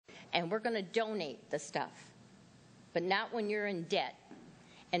and we're going to donate the stuff, but not when you're in debt.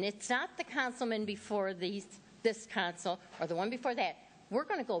 And it's not the councilman before this council or the one before that. We're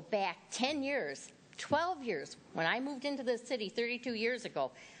going to go back 10 years, 12 years. When I moved into the city 32 years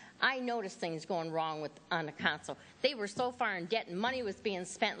ago, I noticed things going wrong on the council. They were so far in debt and money was being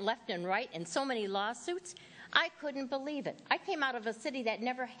spent left and right and so many lawsuits. I couldn't believe it. I came out of a city that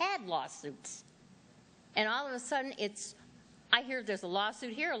never had lawsuits. And all of a sudden I hear there's a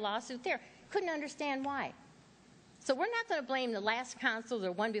lawsuit here, a lawsuit there. Couldn't understand why. So we're not going to blame the last council or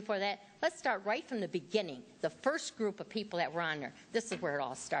the one before that. Let's start right from the beginning, the first group of people that were on there. This is where it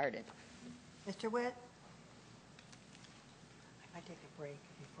all started. Mr. Witt? I might take a break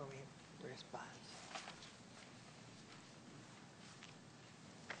before we respond.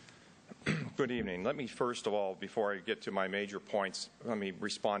 Good evening. Let me first of all, before I get to my major points, let me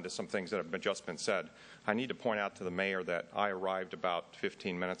respond to some things that have just been said. I need to point out to the mayor that I arrived about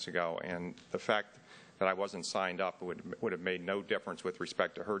 15 minutes ago, and the fact that I wasn't signed up would have made no difference with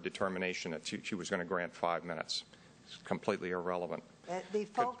respect to her determination that she was going to grant 5 minutes. It's completely irrelevant. The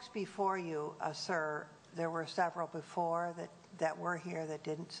folks before you, sir, there were several before that were here that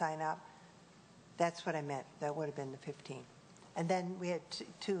didn't sign up. That's what I meant. That would have been the 15. And then we had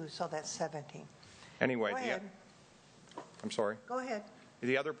 2, so that's 17. Anyway, go ahead. I'm sorry? Go ahead.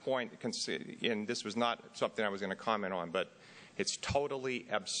 The other point, and this was not something I was going to comment on, but it's totally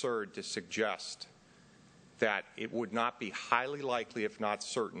absurd to suggest that it would not be highly likely, if not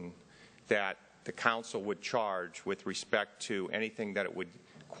certain, that the council would charge with respect to anything that it would,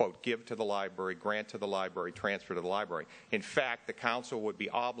 quote, give to the library, grant to the library, transfer to the library. In fact, the council would be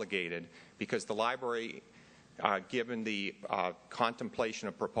obligated because the library, given the contemplation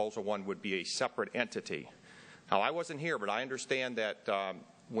of Proposal 1, would be a separate entity. Now, I wasn't here, but I understand that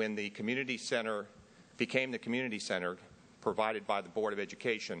when the community center became the community center provided by the Board of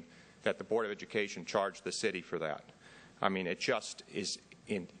Education, that the Board of Education charged the city for that. I mean, it just is,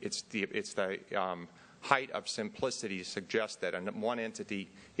 it's the height of simplicity to suggest that one entity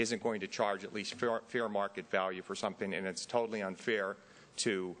isn't going to charge at least fair market value for something, and it's totally unfair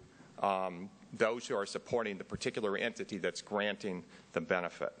to those who are supporting the particular entity that's granting the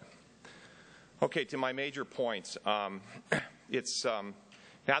benefit. Okay, to my major points. It's now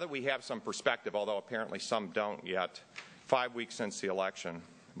that we have some perspective, although apparently some don't yet, 5 weeks since the election,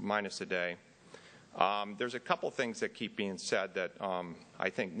 minus a day, there's a couple things that keep being said that I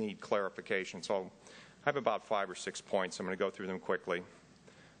think need clarification. So I have about 5 or 6 points. I'm going to go through them quickly.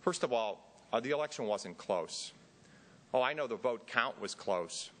 First of all, the election wasn't close. Oh, I know the vote count was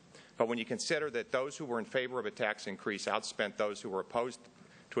close, but when you consider that those who were in favor of a tax increase outspent those who were opposed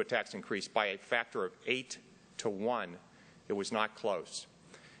to a tax increase by a factor of 8 to 1, it was not close.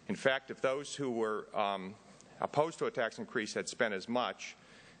 In fact, if those who were opposed to a tax increase had spent as much,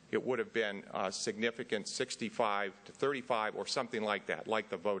 it would have been a significant 65 to 35 or something like that, like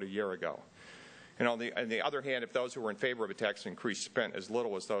the vote a year ago. And on the other hand, if those who were in favor of a tax increase spent as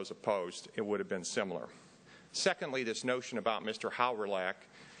little as those opposed, it would have been similar. Secondly, this notion about Mr. Hawrylak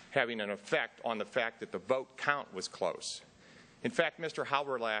having an effect on the fact that the vote count was close. In fact, Mr.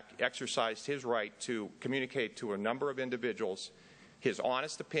 Hawrylak exercised his right to communicate to a number of individuals his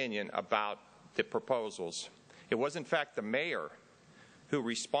honest opinion about the proposals. It was, in fact, the mayor who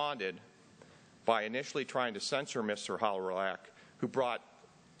responded by initially trying to censor Mr. Hawrylak, who brought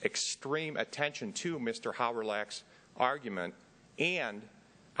extreme attention to Mr. Hawrylak's argument and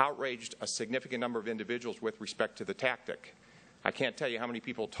outraged a significant number of individuals with respect to the tactic. I can't tell you how many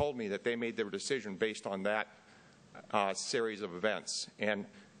people told me that they made their decision based on that series of events. And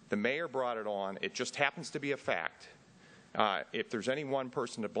the mayor brought it on. It just happens to be a fact. If there's any one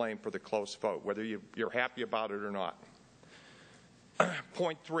person to blame for the close vote, whether you're happy about it or not.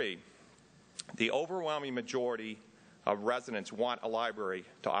 Point 3, the overwhelming majority of residents want a library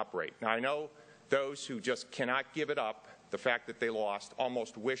to operate. Now, I know those who just cannot give it up, the fact that they lost,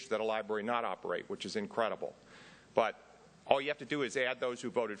 almost wish that a library not operate, which is incredible. But all you have to do is add those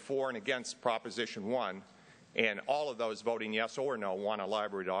who voted for and against Proposition 1, and all of those voting yes or no want a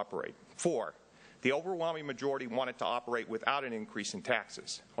library to operate. 4, the overwhelming majority want it to operate without an increase in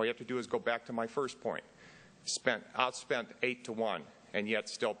taxes. All you have to do is go back to my first point. Outspent 8 to 1, and yet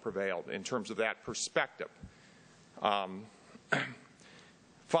still prevailed in terms of that perspective.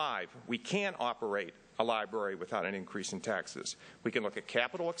 5, we can operate a library without an increase in taxes. We can look at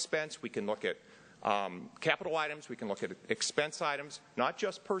capital expense, we can look at capital items, we can look at expense items, not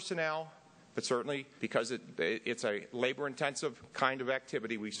just personnel, but certainly because it's a labor-intensive kind of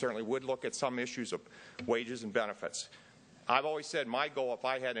activity, we certainly would look at some issues of wages and benefits. I've always said my goal, if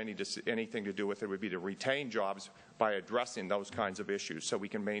I had anything to do with it, would be to retain jobs by addressing those kinds of issues so we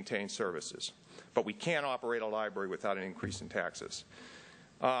can maintain services. But we can't operate a library without an increase in taxes.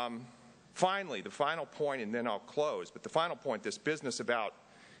 Finally, the final point, and then I'll close, but the final point, this business about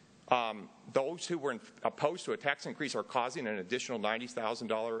those who were opposed to a tax increase are causing an additional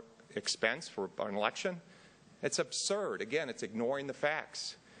 $90,000 expense for an election, it's absurd. Again, it's ignoring the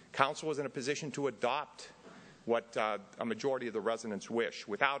facts. Council was in a position to adopt what a majority of the residents wish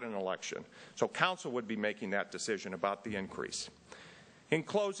without an election. So council would be making that decision about the increase. In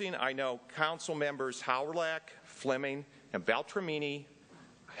closing, I know council members Howlack, Fleming, and Beltramini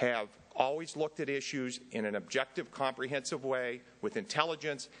have always looked at issues in an objective, comprehensive way with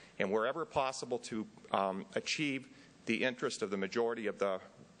intelligence and wherever possible to achieve the interest of the majority of the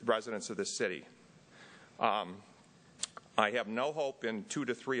residents of this city. I have no hope in 2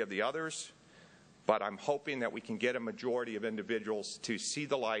 to 3 of the others, but I'm hoping that we can get a majority of individuals to see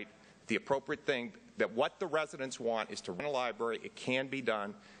the light, the appropriate thing, that what the residents want is to run a library. It can be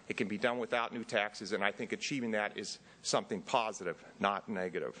done. It can be done without new taxes, and I think achieving that is something positive, not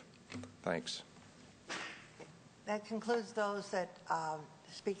negative. Thanks. That concludes those that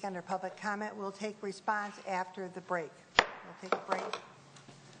speak under public comment. We'll take response after the break. We'll take a break.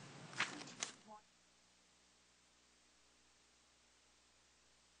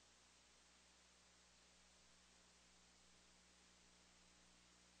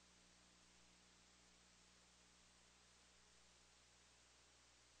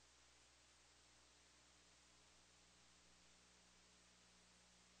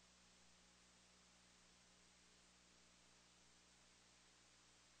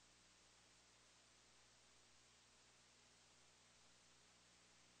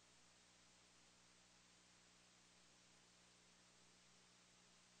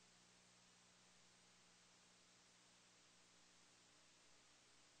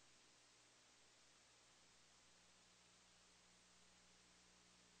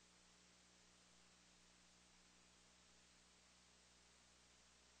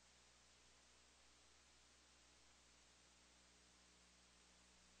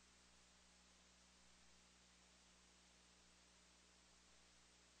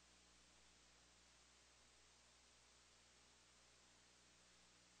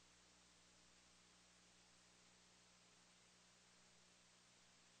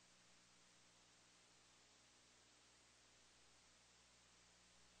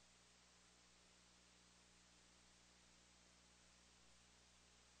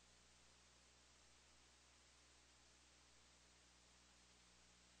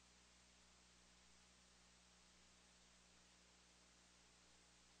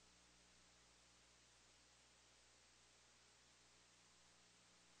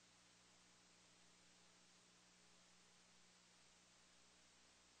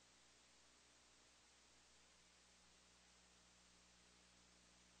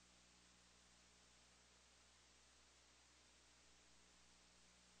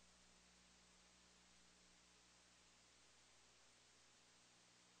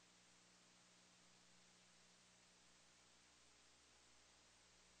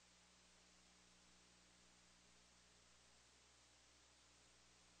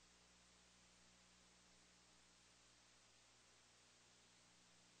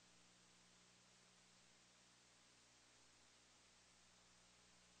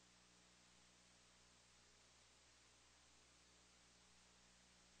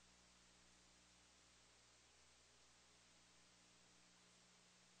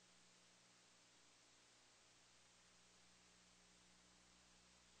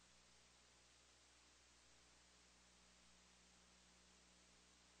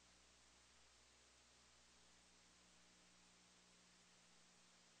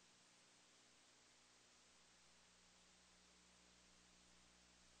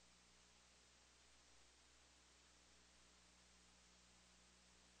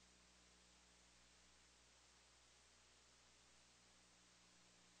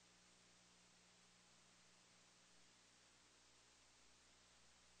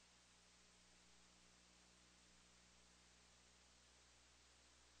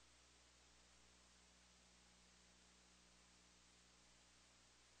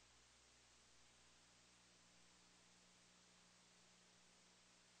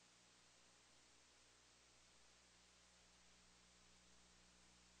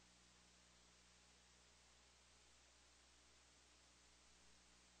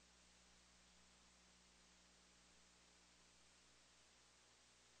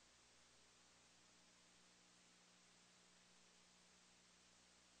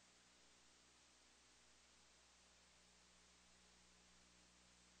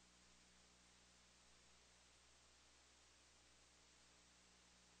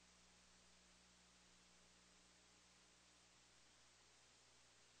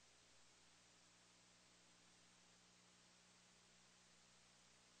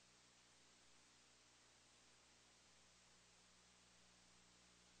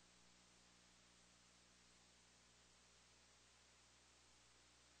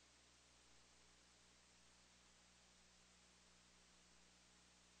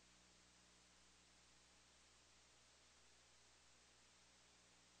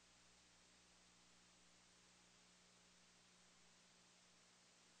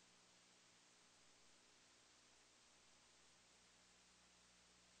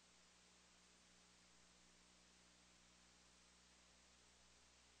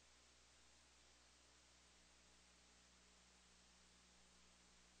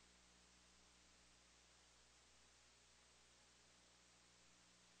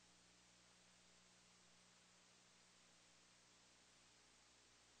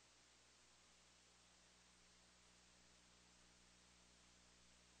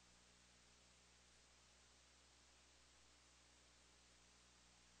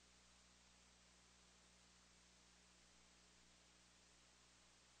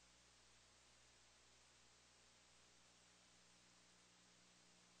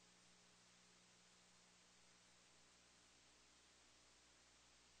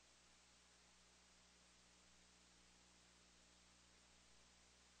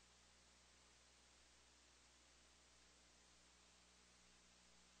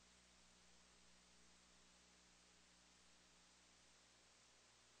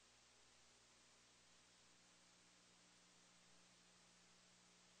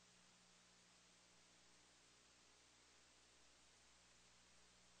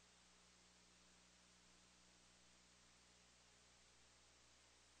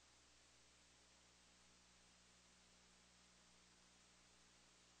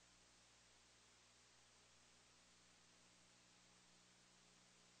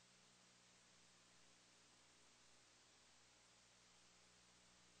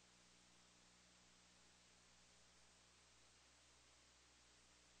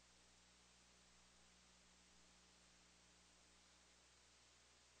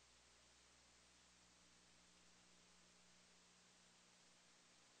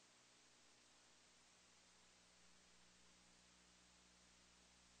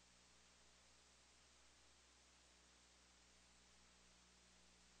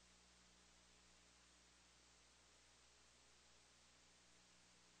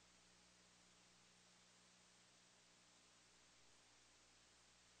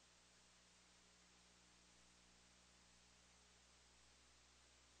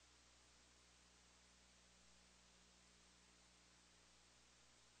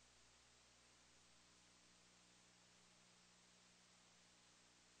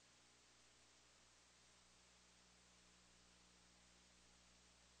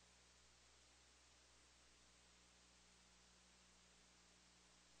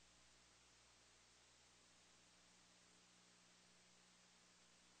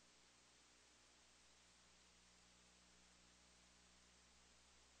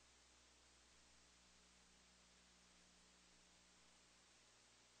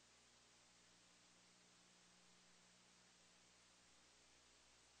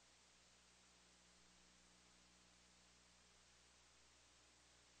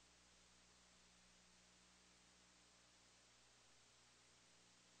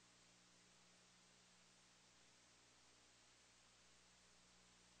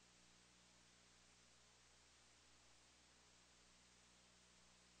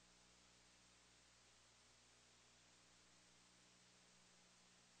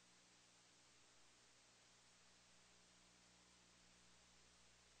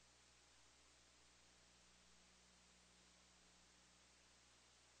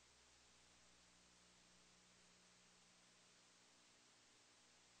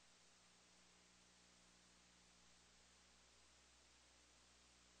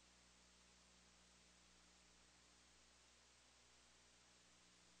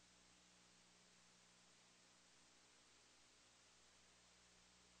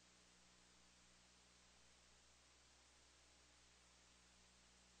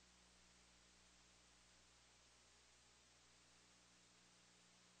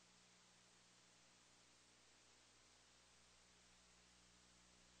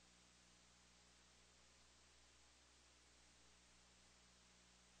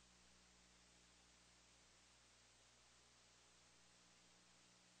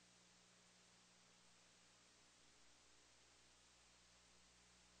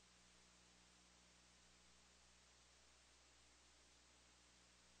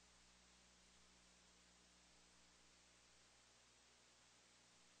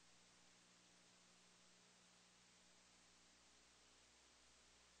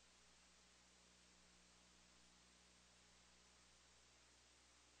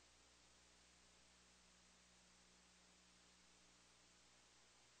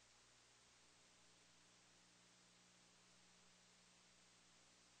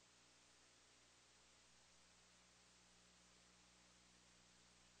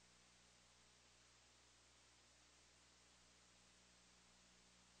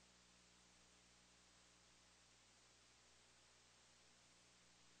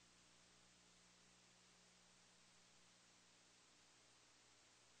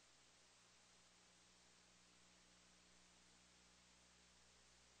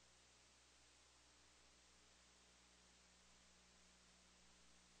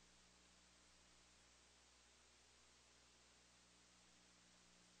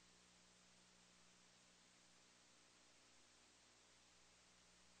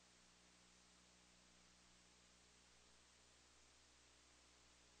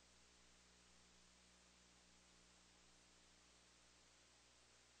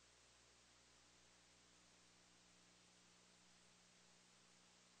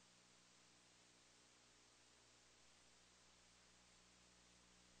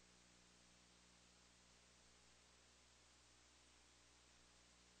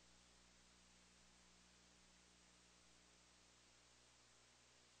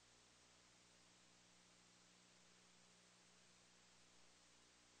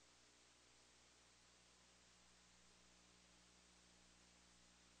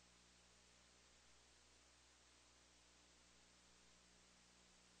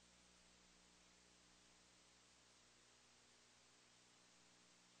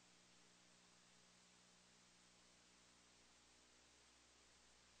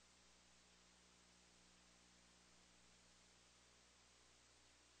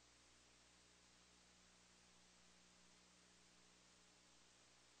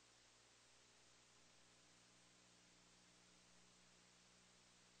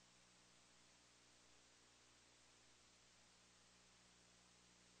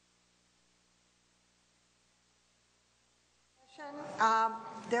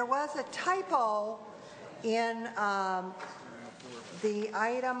 There was a typo in the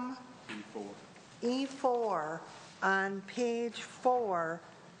item E4 on page 4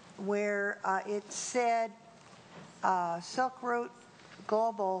 where it said Silk Route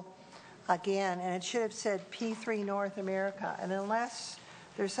Global again, and it should have said P3 North America. And unless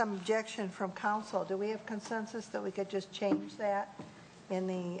there's some objection from council, do we have consensus that we could just change that in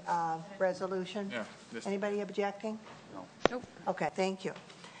the resolution? Yeah. Anybody objecting? No. Nope. Okay, thank you.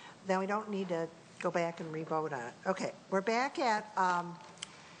 Then we don't need to go back and re-vote on it. Okay, we're back at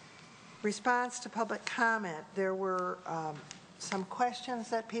response to public comment. There were some questions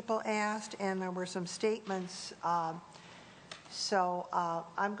that people asked, and there were some statements. So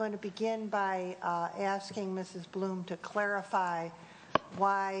I'm going to begin by asking Mrs. Bloom to clarify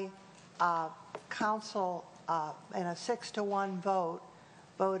why council, in a 6-to-1 vote,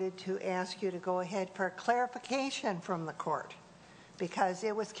 voted to ask you to go ahead for clarification from the court, because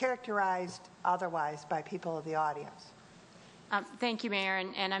it was characterized otherwise by people of the audience. Thank you, Mayor,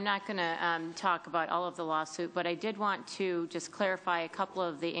 and I'm not going to talk about all of the lawsuit, but I did want to just clarify a couple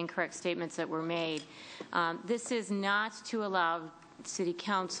of the incorrect statements that were made. This is not to allow City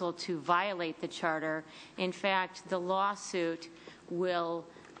Council to violate the charter. In fact, the lawsuit will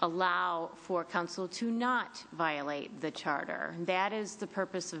allow for Council to not violate the charter. That is the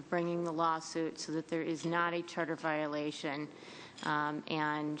purpose of bringing the lawsuit, so that there is not a charter violation.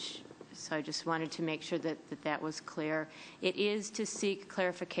 And so I just wanted to make sure that that was clear. It is to seek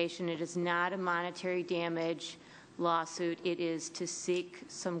clarification. It is not a monetary damage lawsuit. It is to seek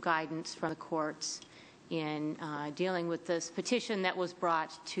some guidance from the courts in dealing with this petition that was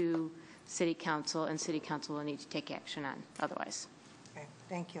brought to City Council, and City Council will need to take action on otherwise. Okay,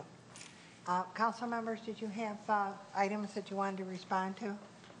 thank you. Council members, did you have items that you wanted to respond to?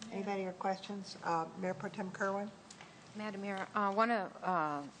 Anybody or questions? Mayor Pro Tem Kerwin? Madam Mayor,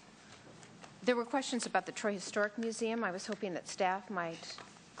 there were questions about the Troy Historic Museum. I was hoping that staff might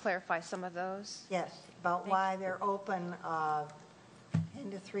clarify some of those. Yes, about why they're open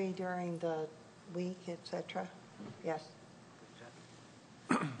 10 to 3 during the week, etc. Yes.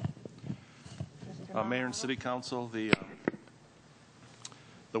 Mayor and City Council, the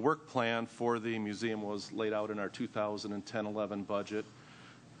work plan for the museum was laid out in our 2010-11 budget,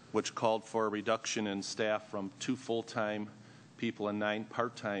 which called for a reduction in staff from 2 full-time people and 9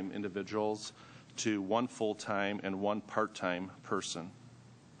 part-time individuals to 1 full-time and 1 part-time person.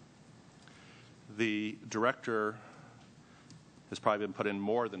 The director has probably been put in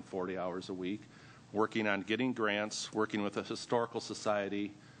more than 40 hours a week, working on getting grants, working with the Historical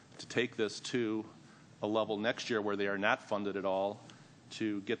Society to take this to a level next year where they are not funded at all,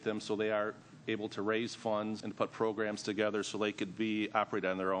 to get them so they are able to raise funds and put programs together so they could be operate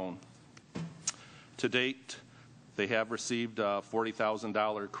on their own. To date, they have received a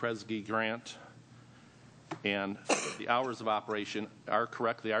 $40,000 Kresge grant, and the hours of operation are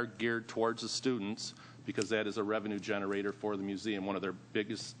correct. They are geared towards the students because that is a revenue generator for the museum, one of their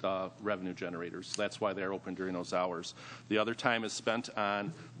biggest revenue generators. That's why they're open during those hours. The other time is spent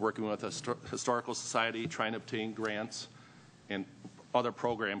on working with the Historical Society, trying to obtain grants and other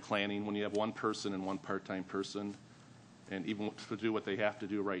program planning when you have 1 person and 1 part-time person. And even to do what they have to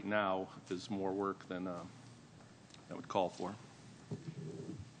do right now is more work than that would call for.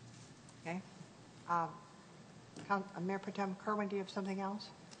 Okay. Mayor Pro Tem Kerwin, do you have something else?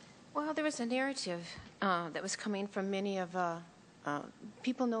 Well, there was a narrative that was coming from many of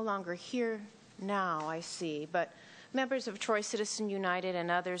people no longer here now, I see, but members of Troy Citizen United and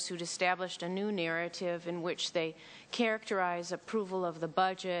others who'd established a new narrative in which they characterize approval of the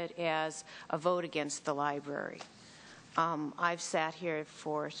budget as a vote against the library. I've sat here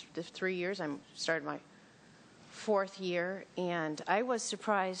for 3 years. I'm started my 4th year, and I was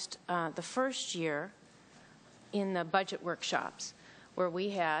surprised the first year in the budget workshops where we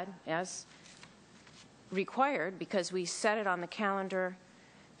had, as required, because we set it on the calendar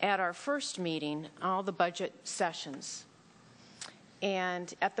at our first meeting, all the budget sessions.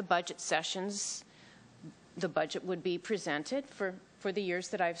 And at the budget sessions, the budget would be presented for the years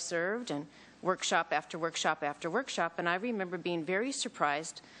that I've served, and workshop after workshop after workshop. And I remember being very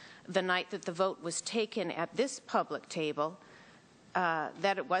surprised the night that the vote was taken at this public table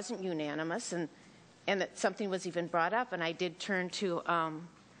that it wasn't unanimous, and that something was even brought up. And I did turn to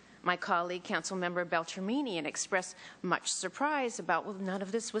my colleague, Councilmember Beltramini, and express much surprise about, well, none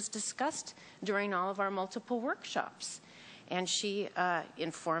of this was discussed during all of our multiple workshops. And she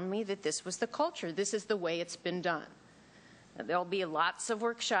informed me that this was the culture. This is the way it's been done. There'll be lots of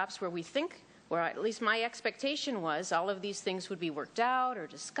workshops where we think, or at least my expectation was, all of these things would be worked out or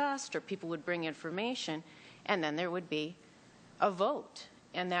discussed, or people would bring information, and then there would be a vote,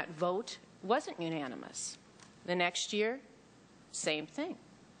 and that vote wasn't unanimous. The next year, same thing.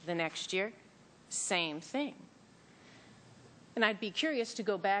 The next year, same thing. And I'd be curious to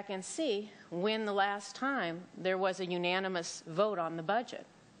go back and see when the last time there was a unanimous vote on the budget.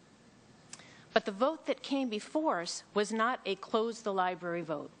 But the vote that came before us was not a close the library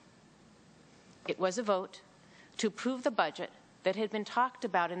vote. It was a vote to approve the budget that had been talked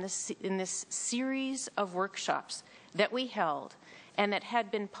about in this series of workshops that we held and that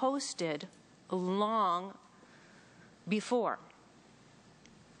had been posted long before.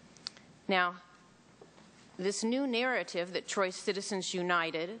 Now, this new narrative that Troy Citizens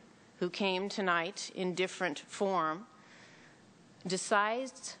United, who came tonight in different form,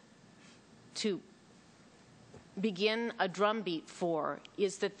 decides to begin a drumbeat for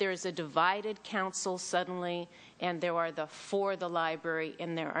is that there's a divided council suddenly, and there are the for the library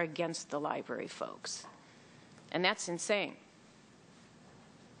and there are against the library folks. And that's insane.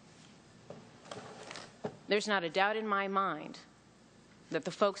 There's not a doubt in my mind that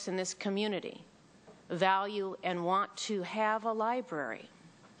the folks in this community value and want to have a library.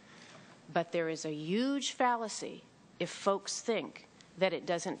 But there is a huge fallacy if folks think that it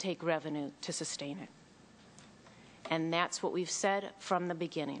doesn't take revenue to sustain it. And that's what we've said from the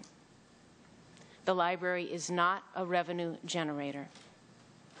beginning. The library is not a revenue generator.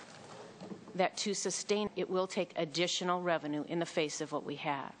 That to sustain it will take additional revenue in the face of what we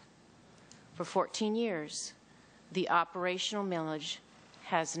have. For 14 years, the operational millage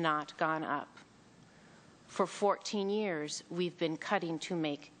has not gone up. For 14 years, we've been cutting to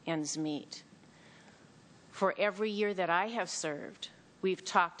make ends meet. For every year that I have served, we've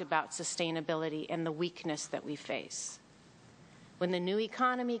talked about sustainability and the weakness that we face. When the new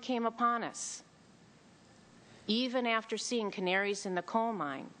economy came upon us, even after seeing canaries in the coal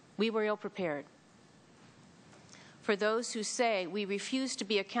mine, we were ill-prepared. For those who say we refuse to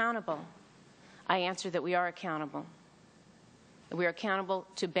be accountable, I answer that we are accountable. We are accountable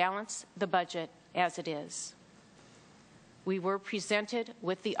to balance the budget as it is. We were presented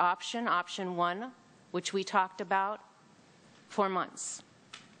with the option 1, which we talked about for months.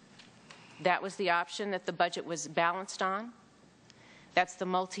 That was the option that the budget was balanced on. That's the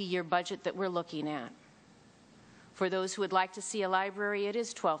multi-year budget that we're looking at. For those who would like to see a library, it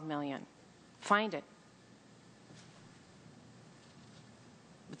is $12 million. Find it.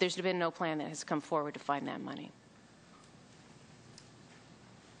 But there's been no plan that has come forward to find that money.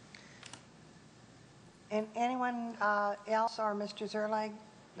 And anyone else, or Mr. Zerlag?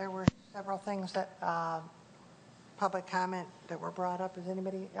 There were several things that public comment that were brought up. Does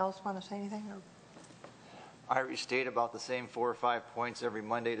anybody else want to say anything? Or? I restate about the same 4 or 5 points every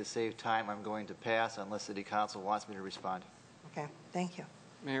Monday to save time. I'm going to pass unless City Council wants me to respond. Okay, thank you.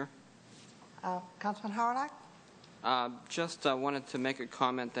 Mayor? Councilman Howard? Just wanted to make a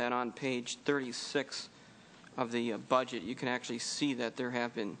comment that on page 36 of the budget, you can actually see that there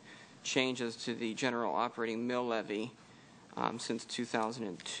have been changes to the general operating mill levy since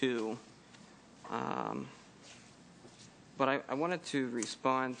 2002. But I wanted to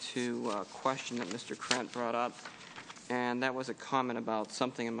respond to a question that Mr. Krent brought up, and that was a comment about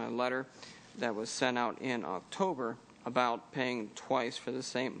something in my letter that was sent out in October about paying twice for the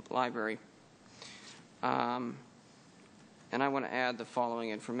same library. And I want to add the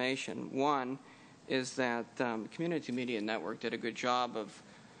following information. One is that Community Media Network did a good job of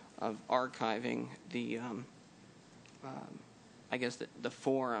archiving the, I guess, the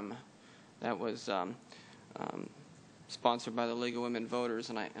forum that was sponsored by the League of Women Voters,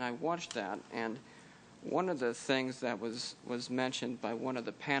 and I watched that, and one of the things that was mentioned by one of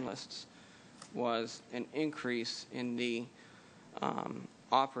the panelists was an increase in the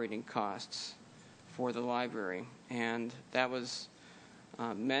operating costs for the library, and that was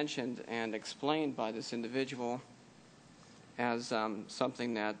mentioned and explained by this individual as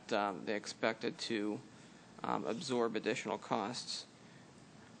something that they expected to absorb additional costs.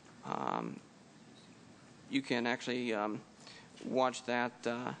 You can actually watch that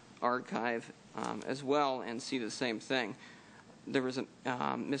archive as well and see the same thing. There was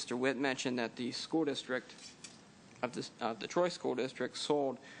Mr. Witt mentioned that the school district of the Troy School District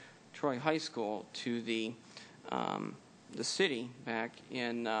sold Troy High School to the city back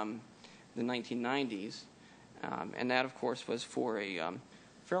in the 1990s, and that, of course, was for a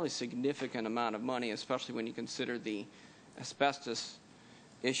fairly significant amount of money, especially when you consider the asbestos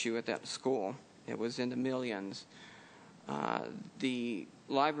issue at that school. It was in the millions. The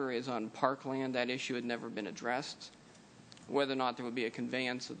library is on parkland. That issue had never been addressed. Whether or not there would be a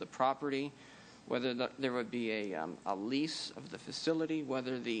conveyance of the property, whether there would be a lease of the facility,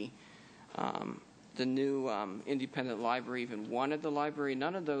 whether the the new independent library even wanted the library.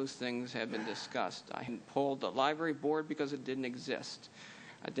 None of those things have been discussed. I hadn't polled the library board because it didn't exist.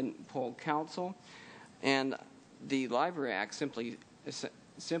 I didn't poll council. And the Library Act simply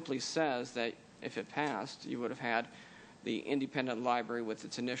says that if it passed, you would have had the independent library with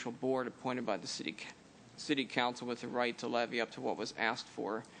its initial board appointed by the city council with the right to levy up to what was asked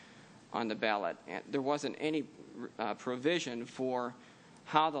for on the ballot. And there wasn't any provision for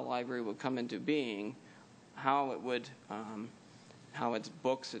how the library would come into being, how it would, how its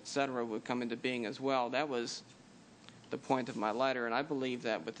books, etc., would come into being as well. That was the point of my letter, and I believe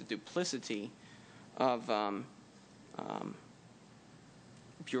that with the duplicity of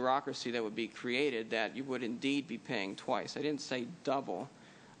bureaucracy that would be created, that you would indeed be paying twice. I didn't say double,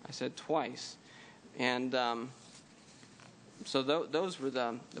 I said twice. And so those were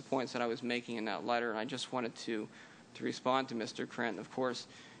the points that I was making in that letter, and I just wanted to respond to Mr. Krent. Of course,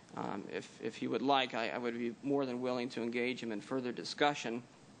 if he would like, I would be more than willing to engage him in further discussion.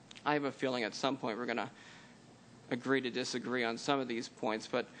 I have a feeling at some point we're going to agree to disagree on some of these points,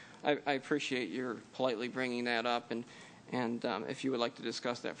 but I appreciate your politely bringing that up, and if you would like to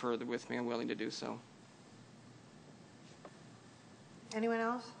discuss that further with me, I'm willing to do so. Anyone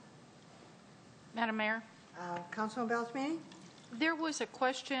else? Madam Mayor? Councilman Beltrame? There was a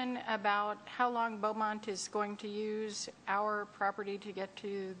question about how long Beaumont is going to use our property to get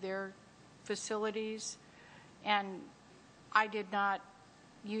to their facilities, and I did not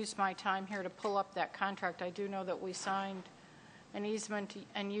use my time here to pull up that contract. I do know that we signed an easement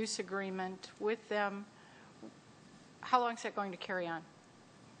and use agreement with them. How long is that going to carry on?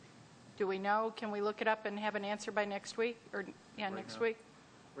 Do we know? Can we look it up and have an answer by next week? Or next week?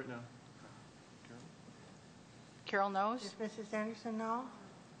 Right now. Carol knows? Does Mrs. Anderson know?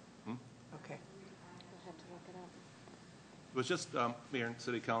 Okay. It was just, Mayor and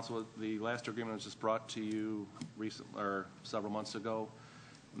City Council, the last agreement was just brought to you several months ago.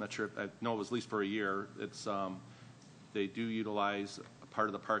 I'm not sure, I know it was at least for a year. It's, they do utilize a part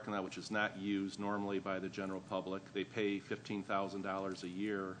of the parking lot which is not used normally by the general public. They pay $15,000 a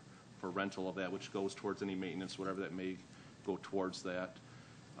year for rental of that, which goes towards any maintenance, whatever that may go towards that.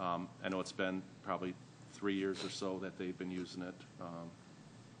 I know it's been probably 3 years or so that they've been using it.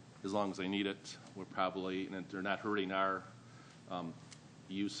 As long as they need it, we're probably, and they're not hurting our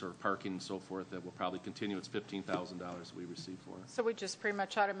use or parking and so forth, that will probably continue. It's $15,000 we receive for it. So we just pretty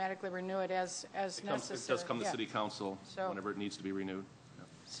much automatically renew it as necessary? It does come to City Council whenever it needs to be renewed. Yeah.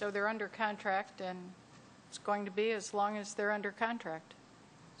 So they're under contract, and it's going to be as long as they're under contract.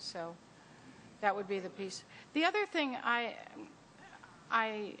 So that would be the piece. The other thing I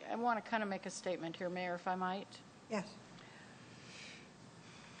want to kind of make a statement here, Mayor, if I might. Yes.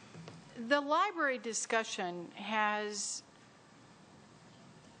 The library discussion has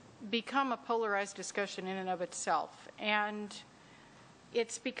become a polarized discussion in and of itself, and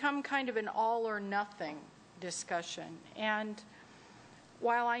it's become kind of an all or nothing discussion. And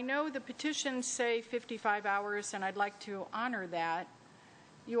while I know the petitions say 55 hours, and I'd like to honor that,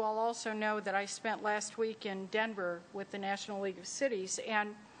 you all also know that I spent last week in Denver with the National League of Cities,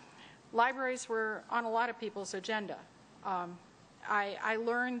 and libraries were on a lot of people's agenda. I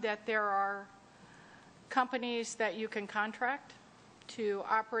learned that there are companies that you can contract to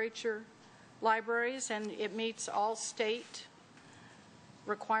operate your libraries, and it meets all state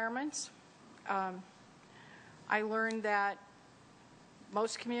requirements. I learned that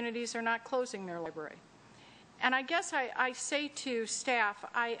most communities are not closing their library. And I guess I say to staff,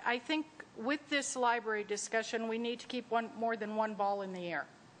 I think with this library discussion, we need to keep more than one ball in the air.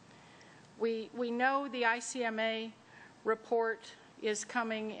 We know the ICMA report is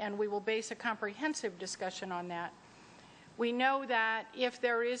coming, and we will base a comprehensive discussion on that. We know that if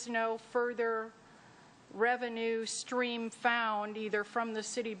there is no further revenue stream found, either from the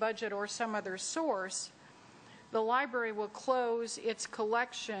city budget or some other source, the library will close its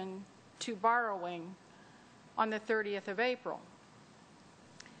collection to borrowing on the 30th of April.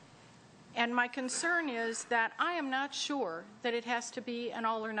 And my concern is that I am not sure that it has to be an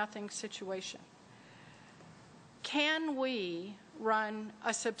all or nothing situation. Can we run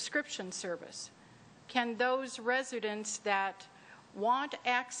a subscription service? Can those residents that want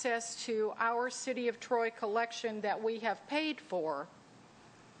access to our City of Troy collection that we have paid for,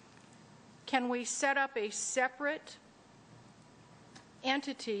 can we set up a separate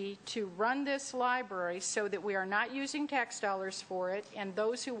entity to run this library so that we are not using tax dollars for it, and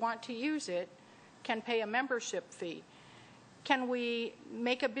those who want to use it can pay a membership fee? Can we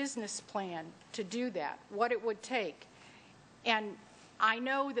make a business plan to do that, what it would take? And I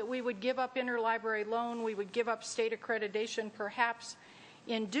know that we would give up interlibrary loan, we would give up state accreditation perhaps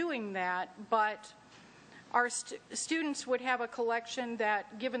in doing that, but Our students would have a collection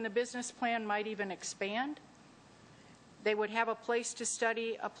that, given the business plan, might even expand. They would have a place to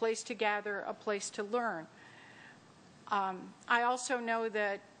study, a place to gather, a place to learn. I also know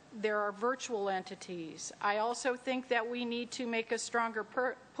that there are virtual entities. I also think that we need to make a stronger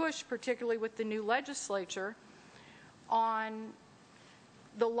push, particularly with the new legislature, on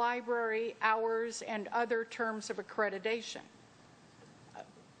the library hours and other terms of accreditation.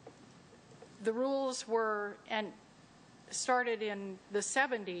 The rules were and started in the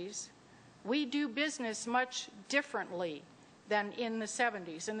 70s. We do business much differently than in the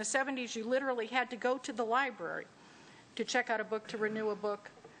 70s. In the 70s, you literally had to go to the library to check out a book, to renew a book,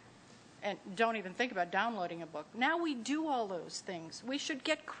 and don't even think about downloading a book. Now we do all those things. We should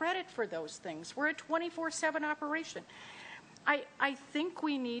get credit for those things. We're a 24/7 operation. I think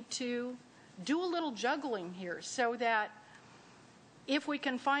we need to do a little juggling here so that if we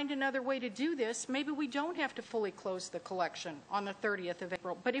can find another way to do this, maybe we don't have to fully close the collection on the 30th of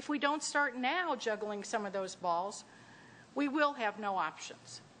April. But if we don't start now juggling some of those balls, we will have no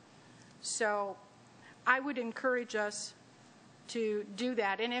options. So I would encourage us to do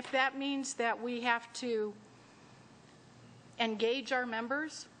that. And if that means that we have to engage our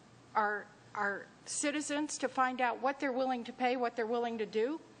members, our citizens, to find out what they're willing to pay, what they're willing to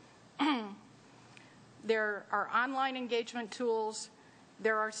do, there are online engagement tools,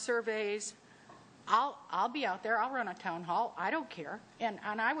 there are surveys. I'll be out there, I'll run a town hall, I don't care. And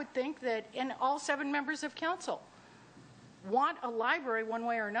I would think that all 7 members of council want a library one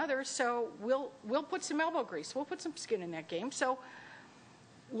way or another, so we'll put some elbow grease, we'll put some skin in that game. So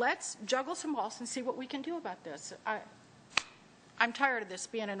let's juggle some balls and see what we can do about this. I'm tired of this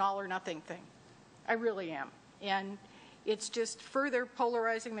being an all or nothing thing. I really am. And it's just further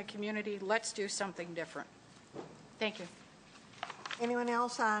polarizing the community. Let's do something different. Thank you. Anyone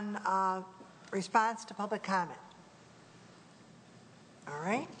else on response to public comment? All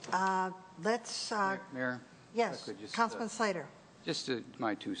right. Let's. Mayor? Yes, Councilman Slater. Just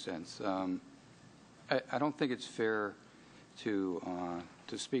my 2 cents. I don't think it's fair to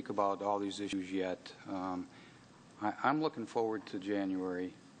speak about all these issues yet. I'm looking forward to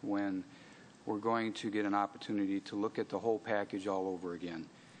January when we're going to get an opportunity to look at the whole package all over again.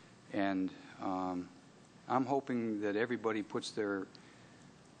 And I'm hoping that everybody puts their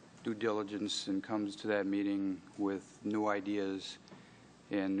due diligence and comes to that meeting with new ideas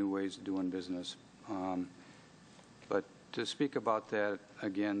and new ways of doing business. But to speak about that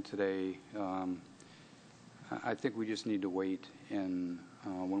again today, I think we just need to wait. And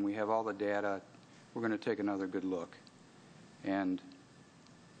when we have all the data, we're going to take another good look. And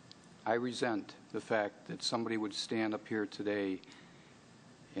I resent the fact that somebody would stand up here today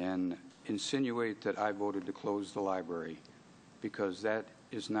and insinuate that I voted to close the library, because that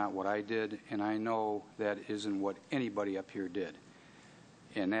is not what I did, and I know that isn't what anybody up here did.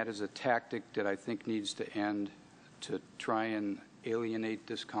 And that is a tactic that I think needs to end, to try and alienate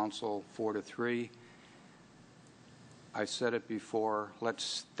this council 4-3. I said it before, let's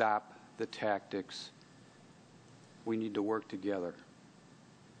stop the tactics. We need to work together.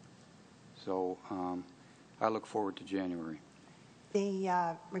 So I look forward to January.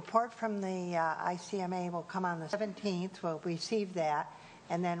 The report from the ICMA will come on the 17th. We'll receive that.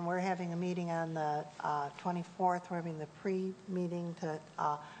 And then we're having a meeting on the 24th. We're having the pre-meeting to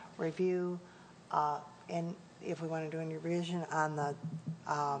review and if we want to do any revision on the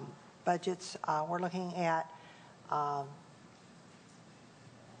budgets. We're looking at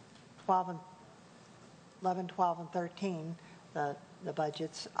 11, 12, and 13, the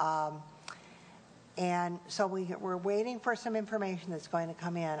budgets. And so we're waiting for some information that's going to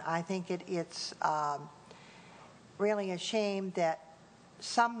come in. I think it's really a shame that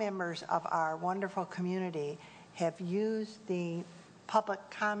some members of our wonderful community have used the public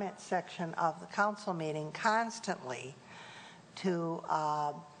comment section of the council meeting constantly to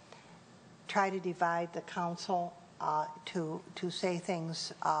try to divide the council, to say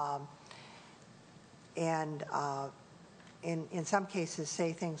things and in some cases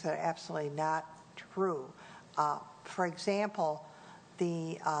say things that are absolutely not true. For example,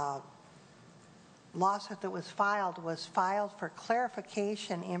 the lawsuit that was filed for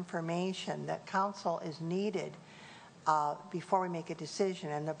clarification information that council is needed before we make a decision,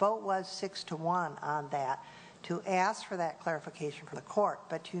 and the vote was 6-1 on that, to ask for that clarification from the court.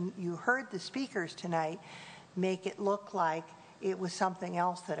 But you heard the speakers tonight make it look like it was something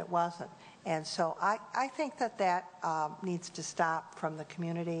else that it wasn't. And so I think that needs to stop from the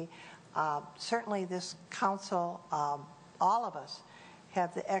community. Certainly this council, all of us,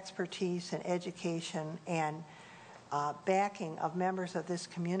 have the expertise and education and backing of members of this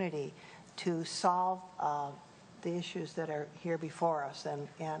community to solve the issues that are here before us.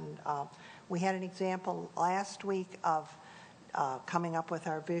 And we had an example last week of coming up with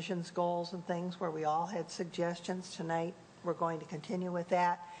our visions, goals, and things where we all had suggestions. Tonight, we're going to continue with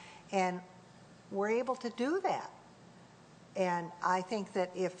that. And we're able to do that. And I think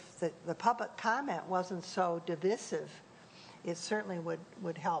that if the public comment wasn't so divisive, it certainly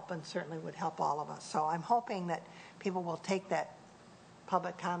would help, and certainly would help all of us. So I'm hoping that people will take that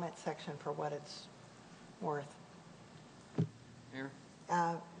public comment section for what it's worth. Mayor?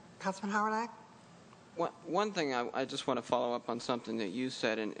 Councilman Howard? One thing I just want to follow up on something that you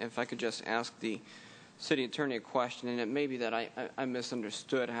said, and if I could just ask the city attorney a question, and it may be that I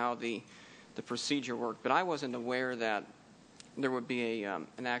misunderstood how the procedure worked, but I wasn't aware that there would be an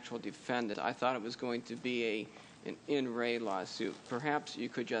actual defendant. I thought it was going to be an in-re lawsuit. Perhaps you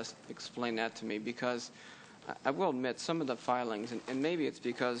could just explain that to me, because I will admit some of the filings, and maybe it's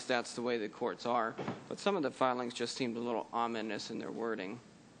because that's the way the courts are, but some of the filings just seemed a little ominous in their wording.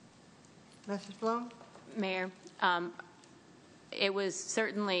 Mrs. Bloom? Mayor, it was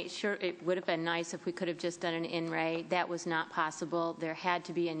certainly, sure, it would have been nice if we could have just done an in-re. That was not possible. There had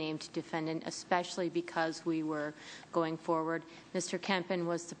to be a named defendant, especially because we were going forward. Mr. Kempen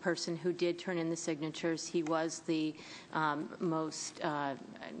was the person who did turn in the signatures. He was the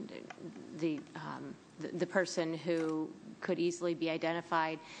the person who could easily be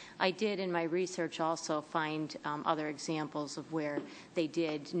identified. I did in my research also find other examples of where they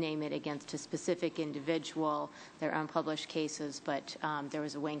did name it against a specific individual. They're unpublished cases, but there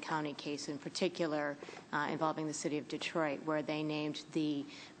was a Wayne County case in particular involving the city of Detroit where they named the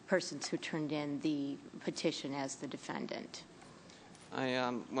persons who turned in the petition as the defendant.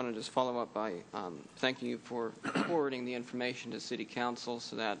 I want to just follow up by thanking you for forwarding the information to City Council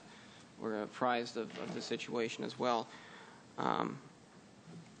so that we're apprised of the situation as well.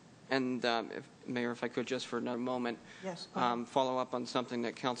 Mayor, if I could just for another moment, yes, follow up on something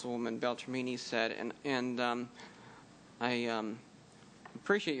that Councilwoman Beltramini said, and I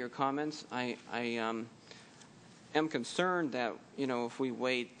appreciate your comments. I am concerned that, you know, if we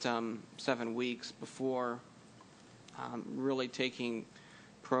wait 7 weeks before really taking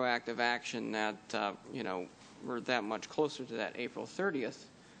proactive action, that you know, we're that much closer to that April 30th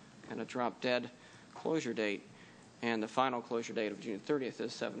kind of drop dead closure date, and the final closure date of June 30th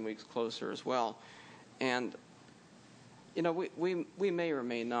is 7 weeks closer as well. And you know, we may or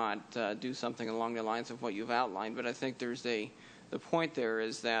may not do something along the lines of what you've outlined, but I think there's the point there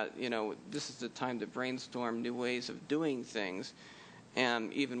is that, you know, this is the time to brainstorm new ways of doing things,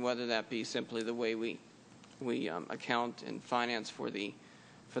 and even whether that be simply the way we account and finance for the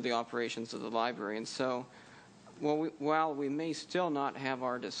operations of the library. And so, while we may still not have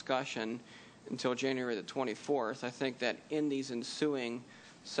our discussion until January the 24th, I think that in these ensuing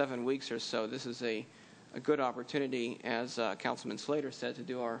 7 weeks or so, this is a good opportunity, as Councilman Slater said, to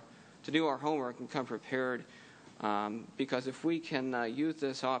do our homework and come prepared. Because if we can use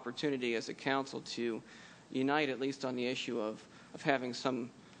this opportunity as a council to unite at least on the issue of having some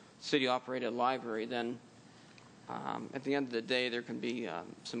city-operated library, then at the end of the day, there can be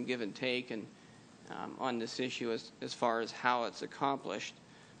some give and take and on this issue as far as how it's accomplished,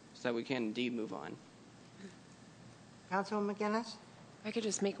 so that we can indeed move on. Councilwoman McGinnis? I could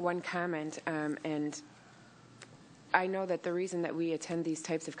just make one comment, and I know that the reason that we attend these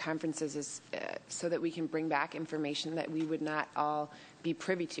types of conferences is so that we can bring back information that we would not all be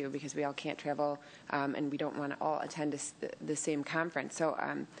privy to, because we all can't travel and we don't want to all attend the same conference. So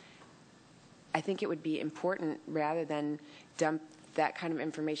I think it would be important, rather than dump that kind of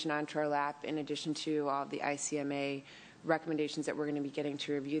information onto our lap, in addition to all the ICMA recommendations that we're going to be getting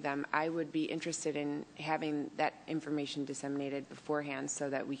to review them, I would be interested in having that information disseminated beforehand so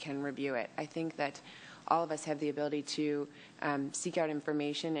that we can review it. I think that all of us have the ability to seek out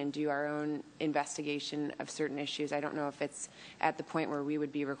information and do our own investigation of certain issues. I don't know if it's at the point where we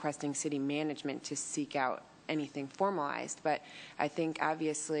would be requesting city management to seek out anything formalized, but I think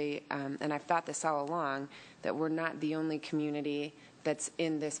obviously, and I've thought this all along, that we're not the only community that's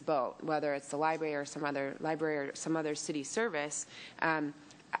in this boat, whether it's the library or some other city service. I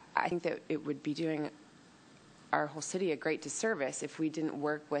think that it would be doing our whole city a great disservice if we didn't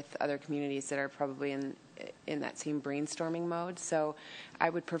work with other communities that are probably in that same brainstorming mode. So I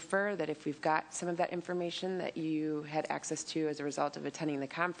would prefer that if we've got some of that information that you had access to as a result of attending the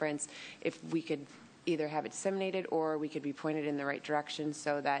conference, if we could either have it disseminated or we could be pointed in the right direction,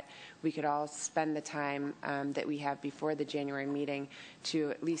 so that we could all spend the time that we have before the January meeting to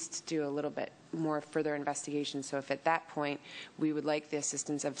at least do a little bit more further investigation. So if at that point we would like the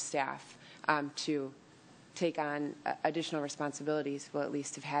assistance of staff to take on additional responsibilities will at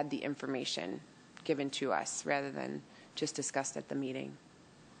least have had the information given to us rather than just discussed at the meeting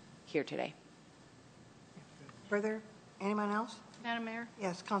here today. Further, anyone else? Madam Mayor?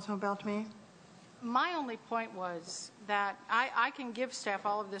 Yes, Councilman Beltrame? My only point was that I can give staff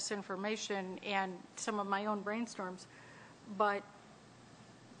all of this information and some of my own brainstorms, but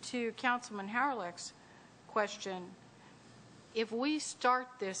to Councilman Harlick's question, if we start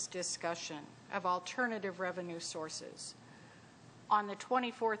this discussion of alternative revenue sources on the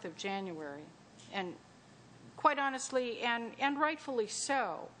 24th of January, and quite honestly, and rightfully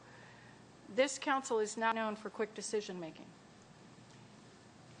so, this council is not known for quick decision making.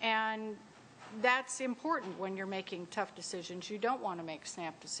 And that's important when you're making tough decisions. You don't want to make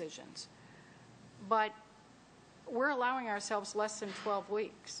snap decisions. But we're allowing ourselves less than 12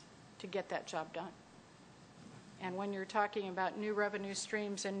 weeks to get that job done. And when you're talking about new revenue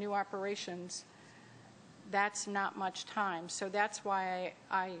streams and new operations, that's not much time. So that's why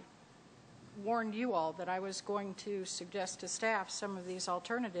I warned you all that I was going to suggest to staff some of these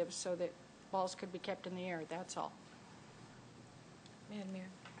alternatives so that balls could be kept in the air. That's all. Madam Mayor.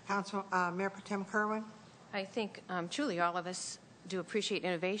 Council, Mayor Pro Tem Kerwin? I think truly all of us do appreciate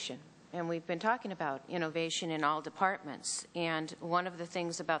innovation, and we've been talking about innovation in all departments. And one of the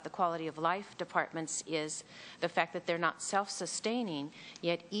things about the quality of life departments is the fact that they're not self-sustaining,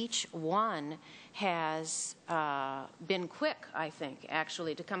 yet each one has been quick, I think,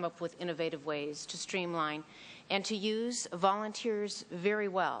 actually, to come up with innovative ways to streamline and to use volunteers very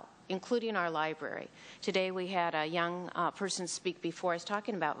well, including our library. Today we had a young person speak before us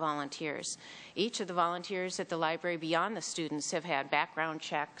talking about volunteers. Each of the volunteers at the library beyond the students have had background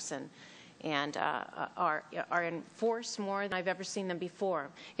checks and are in force more than I've ever seen them before.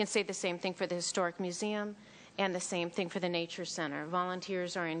 You can say the same thing for the Historic Museum and the same thing for the Nature Center.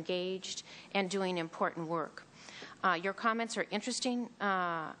 Volunteers are engaged and doing important work. Your comments are interesting.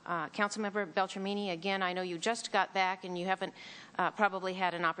 Councilmember Beltramini, again, I know you just got back and you haven't probably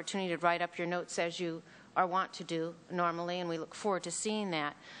had an opportunity to write up your notes as you are wont to do normally, and we look forward to seeing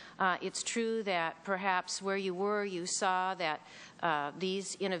that. It's true that perhaps where you were, you saw that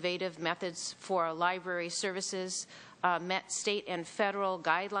these innovative methods for library services met state and federal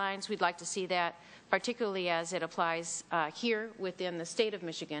guidelines. We'd like to see that, particularly as it applies here within the state of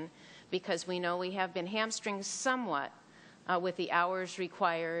Michigan, because we know we have been hamstringed somewhat with the hours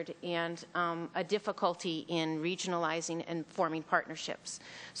required and a difficulty in regionalizing and forming partnerships.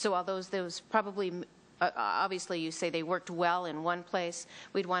 So although those probably, obviously you say they worked well in one place,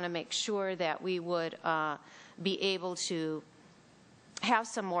 we'd want to make sure that we would be able to have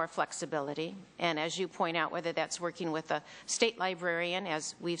some more flexibility. And as you point out, whether that's working with a state librarian,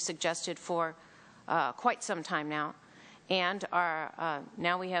 as we've suggested for quite some time now, and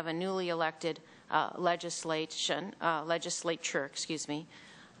now we have a newly elected legislature,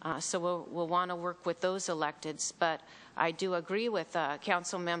 so we'll want to work with those electeds. But I do agree with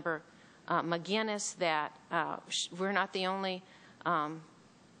Council Member McGinnis that we're not the only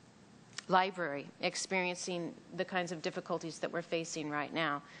library experiencing the kinds of difficulties that we're facing right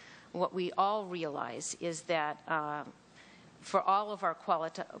now. What we all realize is that for all of our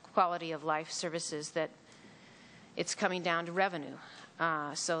quality of life services, that it's coming down to revenue.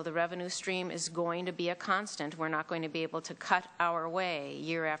 So the revenue stream is going to be a constant. We're not going to be able to cut our way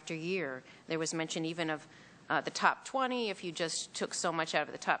year after year. There was mention even of the top 20. If you just took so much out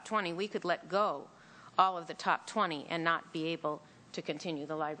of the top 20, we could let go all of the top 20 and not be able to continue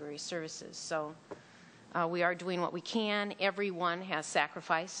the library services. So we are doing what we can. Everyone has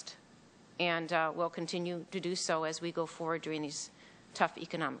sacrificed, and will continue to do so as we go forward during these tough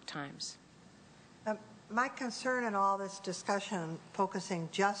economic times. My concern in all this discussion, focusing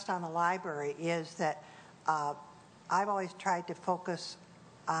just on the library, is that I've always tried to focus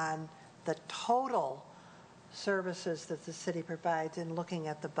on the total services that the city provides in looking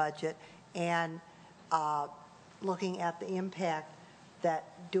at the budget and looking at the impact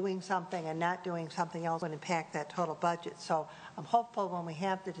that doing something and not doing something else would impact that total budget. So I'm hopeful when we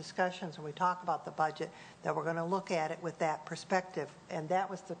have the discussions and we talk about the budget that we're going to look at it with that perspective. And that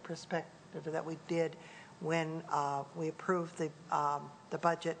was the perspective that we did when we approved the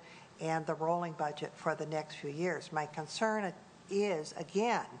budget and the rolling budget for the next few years. My concern is,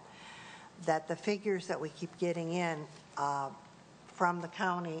 again, that the figures that we keep getting in from the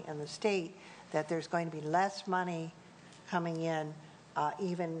county and the state, that there's going to be less money coming in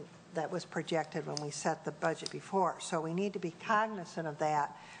even that was projected when we set the budget before. So we need to be cognizant of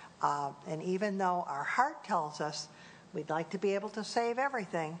that. And even though our heart tells us we'd like to be able to save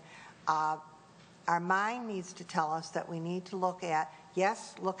everything, our mind needs to tell us that we need to look at,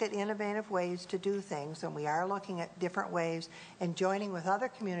 yes, look at innovative ways to do things, and we are looking at different ways and joining with other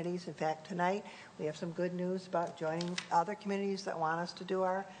communities. In fact, tonight we have some good news about joining other communities that want us to do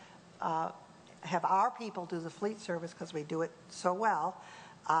our, have our people do the fleet service because we do it so well.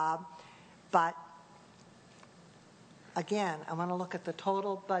 But again, I want to look at the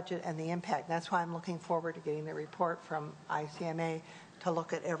total budget and the impact. That's why I'm looking forward to getting the report from ICMA to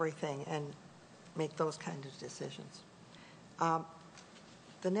look at everything and make those kinds of decisions.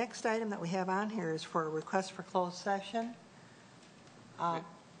 The next item that we have on here is for a request for closed session.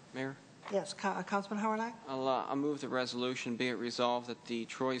 Mayor? Yes, Councilman Howard. I'll move the resolution, be it resolved that the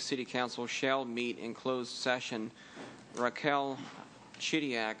Troy City Council shall meet in closed session Raquel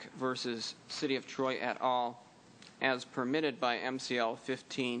Chidiak versus City of Troy et al. As permitted by MCL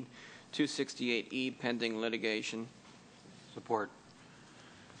 15-268E pending litigation. Support.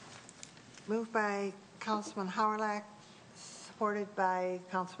 Moved by Councilman Howard, supported by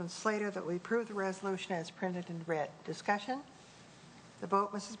Councilman Slater, that we approve the resolution as printed and read. Discussion? The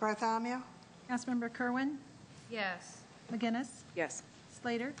vote, Mrs. Bartholomew? Councilmember Kerwin? Yes. McGinnis? Yes.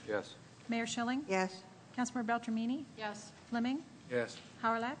 Slater? Yes. Mayor Schilling? Yes. Councilmember Beltramini? Yes. Fleming? Yes.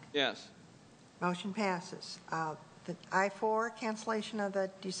 Howrlack? Yes. Motion passes. The I-4, cancellation of the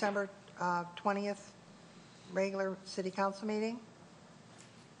December 20th regular City Council meeting.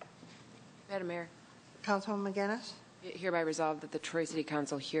 Madam Mayor, Councilwoman McGinnis? hereby resolved that the Troy City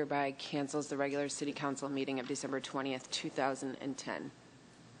Council hereby cancels the regular City Council meeting of December 20th, 2010.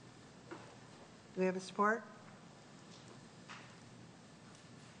 Do we have a support?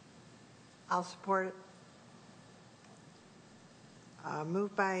 I'll support it.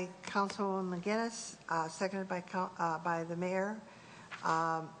 Moved by Councilwoman McGinnis, seconded by the mayor.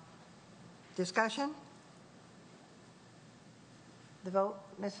 Discussion? The vote,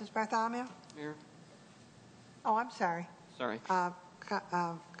 Mrs. Bartholomew? Mayor? Oh, I'm sorry. Sorry.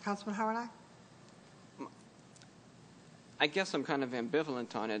 Councilman Howard? I guess I'm kind of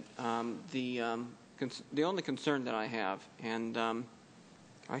ambivalent on it. The only concern that I have, and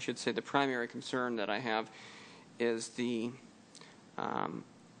I should say the primary concern that I have, is the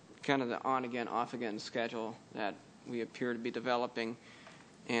kind of the on-again, off-again schedule that we appear to be developing.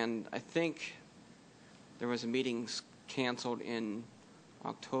 And I think there was a meeting canceled in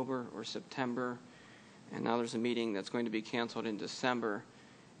October or September, and now there's a meeting that's going to be canceled in December.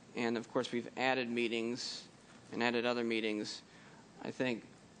 And of course, we've added meetings and added other meetings. I think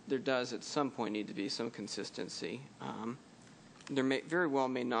there does at some point need to be some consistency. There very well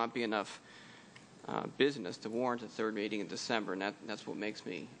may not be enough business to warrant a third meeting in December, and that's what makes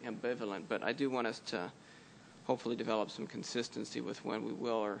me ambivalent. But I do want us to hopefully develop some consistency with when we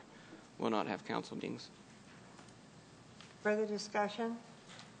will or will not have council meetings. Further discussion?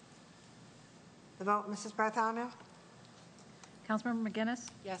 The vote, Mrs. Bartholomew? Councilmember McGinnis?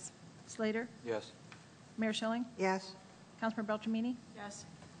 Yes. Slater? Yes. Mayor Schilling? Yes. Councilmember Beltramini? Yes.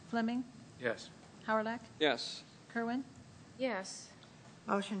 Fleming? Yes. Howrlack? Yes. Kerwin? Yes.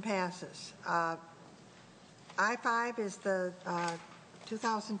 Motion passes. I-5 is the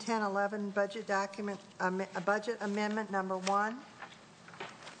 2010-11 budget document, budget amendment number 1.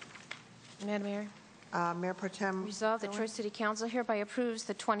 Madam Mayor, Mayor Pro Tem. resolve that Troy City Council hereby approves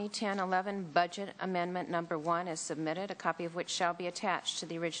the 2010-11 budget amendment number 1 as submitted, a copy of which shall be attached to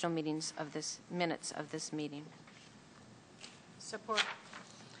the original minutes of this meeting. Support.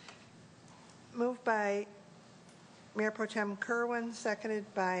 Moved by Mayor Pro Tem Kerwin, seconded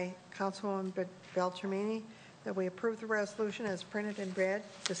by Councilwoman Beltramini, that we approve the resolution as printed and read.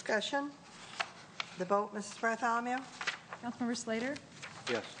 Discussion? The vote, Mrs. Bartholomew? Councilmember Slater?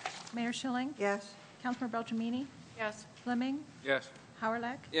 Yes. Mayor Schilling? Yes. Councilmember Beltramini? Yes. Fleming? Yes.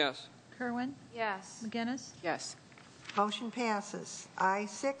 Howrlack? Yes. Kerwin? Yes. McGinnis? Yes. Motion passes.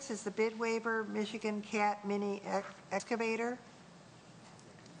 I-6 is the bid waiver, Michigan Cat Mini Excavator.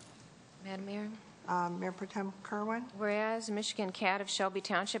 Madam Mayor, Mayor Pro Tem Kerwin. whereas Michigan Cat of Shelby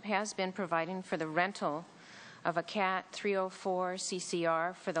Township has been providing for the rental of a Cat 304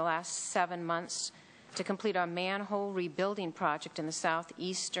 CCR for the last 7 months to complete a manhole rebuilding project in the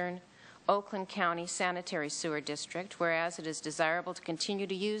southeastern Oakland County Sanitary Sewer District, whereas it is desirable to continue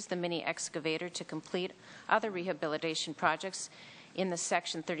to use the mini excavator to complete other rehabilitation projects in the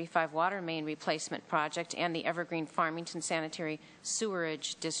Section 35 water main replacement project and the Evergreen Farmington Sanitary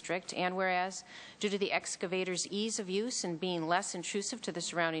Sewerage District, and whereas due to the excavator's ease of use and being less intrusive to the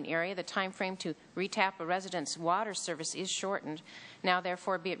surrounding area, the time frame to retap a resident's water service is shortened. Now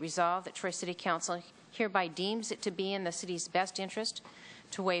therefore be it resolved that Troy City Council hereby deems it to be in the city's best interest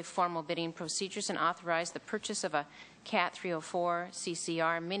to waive formal bidding procedures and authorize the purchase of a Cat 304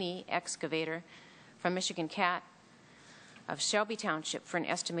 CCR mini excavator from Michigan Cat of Shelby Township for an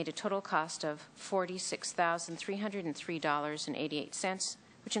estimated total cost of $46,303.88,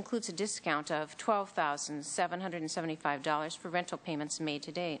 which includes a discount of $12,775 for rental payments made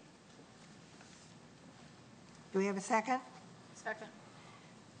to date. Do we have a second? Second.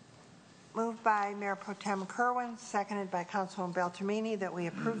 Moved by Mayor Pro Tem Kerwin, seconded by Councilwoman Beltramini, that we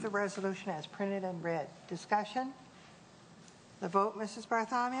approve the resolution as printed and read. Discussion? The vote, Mrs.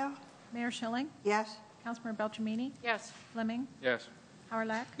 Bartholomew? Mayor Schilling, Yes? Councilmember Beltramini, Yes. Fleming, Yes.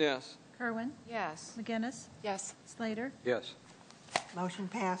 Howrlack, Yes. Kerwin, Yes. McGinnis, Yes. Slater, Yes. Motion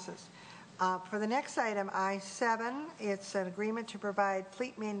passes. For the next item, I-7, it's an agreement to provide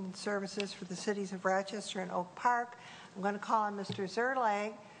fleet maintenance services for the cities of Rochester and Oak Park. I'm going to call on Mr.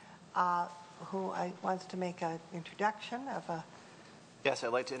 Zerlag, who wants to make an introduction of a... Yes,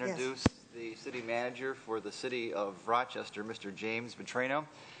 I'd like to introduce the city manager for the city of Rochester, Mr. James Vitrano.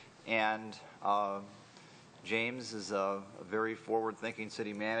 And James is a very forward-thinking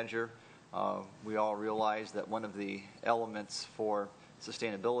city manager. We all realize that one of the elements for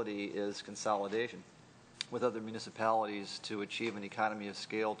sustainability is consolidation with other municipalities to achieve an economy of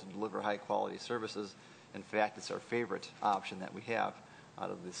scale to deliver high-quality services. In fact, it's our favorite option that we have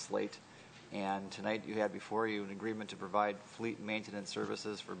out of this slate. And tonight you had before you an agreement to provide fleet maintenance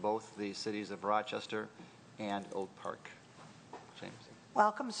services for both the cities of Rochester and Oak Park. James.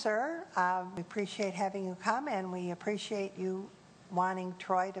 Welcome, sir. We appreciate having you come, and we appreciate you wanting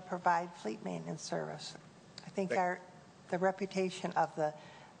Troy to provide fleet maintenance service. I think the reputation of the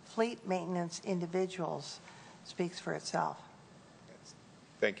fleet maintenance individuals speaks for itself.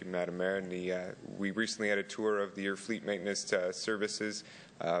 Thank you, Madam Mayor. And we recently had a tour of your fleet maintenance services.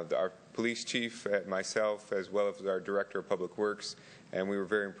 Our police chief, myself, as well as our director of public works, and we were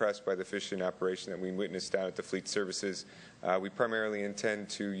very impressed by the efficient operation that we witnessed down at the fleet services. We primarily intend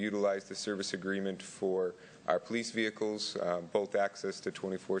to utilize the service agreement for our police vehicles, both access to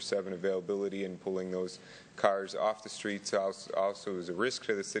 24/7 availability and pulling those cars off the streets also is a risk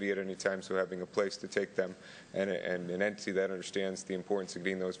to the city at any time, so having a place to take them and an entity that understands the importance of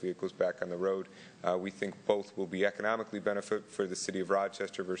getting those vehicles back on the road. We think both will be economically benefit for the city of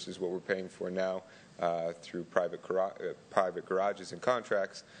Rochester versus what we're paying for now through private garages and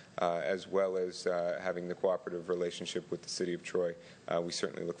contracts, as well as having the cooperative relationship with the city of Troy. We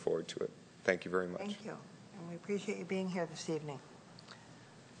certainly look forward to it. Thank you very much. Thank you. And we appreciate you being here this evening.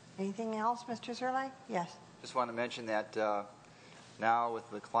 Anything else, Mr. Zerlag? Yes. Just want to mention that now with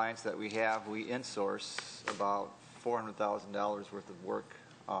the clients that we have, we insource about $400,000 worth of work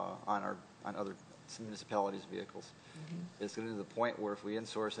on other municipalities' vehicles. Mm-hmm. It's getting to the point where if we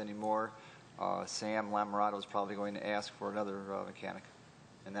insource anymore, Sam Lamorato is probably going to ask for another mechanic,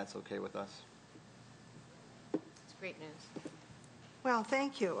 and that's okay with us. It's great news. Well,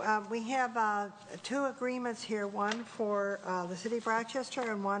 thank you. We have two agreements here, one for the city of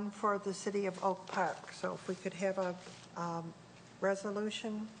Rochester and one for the city of Oak Park. So if we could have a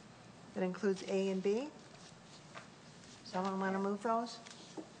resolution that includes A and B. Someone want to move those?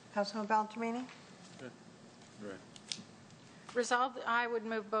 Councilman Beltramini? Right. Resolved, I would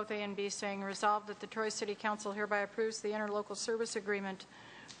move both A and B, saying resolved that the Troy City Council hereby approves the interlocal service agreement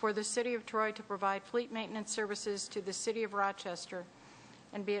for the City of Troy to provide fleet maintenance services to the City of Rochester,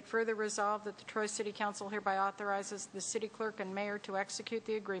 and be it further resolved that the Troy City Council hereby authorizes the City Clerk and Mayor to execute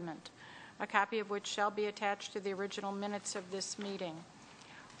the agreement, a copy of which shall be attached to the original minutes of this meeting.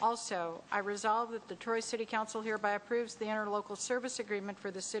 Also, I resolve that the Troy City Council hereby approves the interlocal service agreement for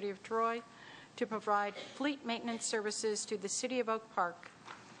the City of Troy to provide fleet maintenance services to the City of Oak Park,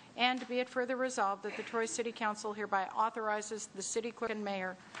 and be it further resolved that the Troy City Council hereby authorizes the City Clerk and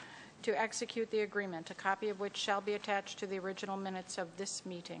Mayor to execute the agreement, a copy of which shall be attached to the original minutes of this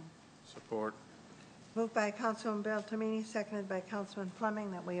meeting. Support. Moved by Councilman Beltramini, seconded by Councilman Fleming,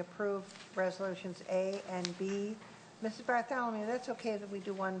 that we approve resolutions A and B. Mrs. Bartholomew, that's okay that we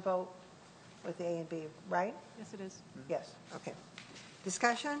do one vote with A and B, right? Yes, it is. Yes, okay.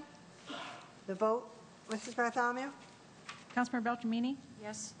 Discussion? The vote, Mrs. Bartholomew? Councilmember Beltramini,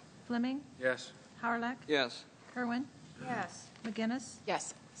 Yes? Fleming, Yes. Howrlack, Yes. Kerwin, Yes. McGinnis,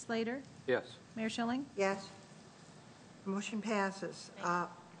 Yes. Slater, Yes. Mayor Schilling. Yes. Motion passes.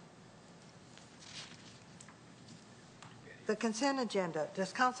 The consent agenda.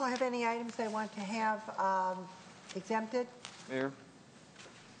 Does council have any items they want to have exempted? Mayor,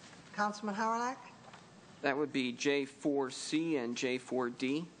 Councilman Howrlack? that would be J4C and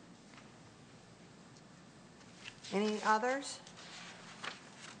J4D. Any others?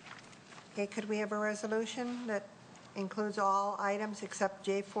 Okay, could we have a resolution that includes all items except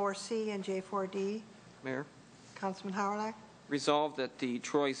J4C and J4D? Mayor, Councilman Howrlack? Resolved that the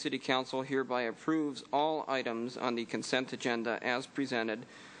Troy City Council hereby approves all items on the consent agenda as presented,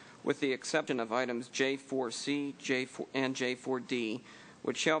 with the exception of items J4C, J4, and J4D,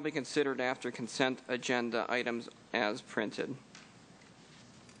 which shall be considered after consent agenda items as printed.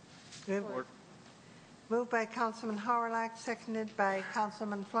 Good. Moved by Councilman Howrelack, seconded by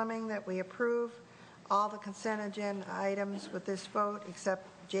Councilman Fleming, that we approve all the consent agenda items with this vote except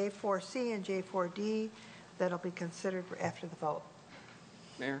J4C and J4D. That'll be considered after the vote.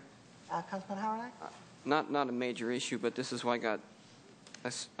 Mayor? Councilman Howrelack? Not a major issue, but this is why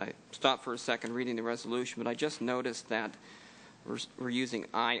I stopped for a second reading the resolution, but I just noticed that we're using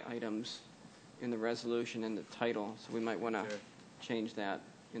I items in the resolution and the title, so we might want to change that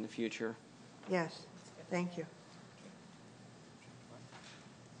in the future. Yes, thank you.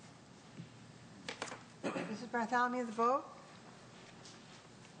 Mrs. Bartholomew, the vote?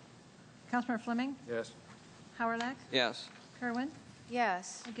 Councilmember Fleming? Yes. Howrelack? Yes. Kerwin?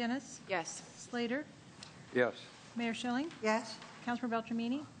 Yes. McGinnis? Yes. Slater? Yes. Mayor Schilling? Yes. Councilmember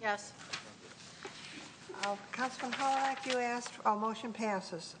Beltramini? Yes. Councilman Howrelack, you asked, motion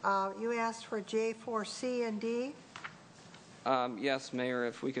passes. You asked for J4C and D? Yes, Mayor,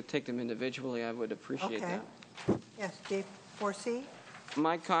 if we could take them individually, I would appreciate Okay. that. Yes, J4C?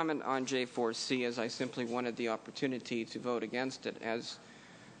 My comment on J4C is I simply wanted the opportunity to vote against it. As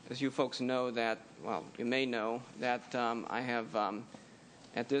you folks know that, well, you may know that I have,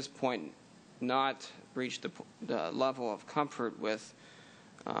 at this point, not reached the level of comfort with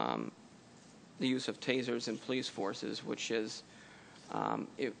the use of tasers in police forces, which is,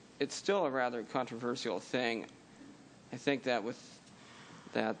 it's still a rather controversial thing. I think that with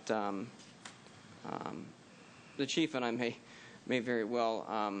that, the chief and I may very well,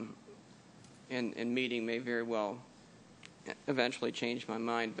 in meeting, may very well eventually change my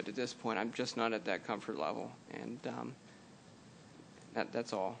mind, but at this point, I'm just not at that comfort level, and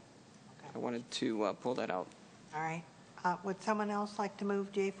that's all. Okay. I wanted to pull that out. All right. Would someone else like to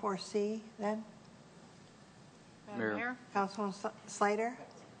move J4C then? Mayor. Councilman Slater?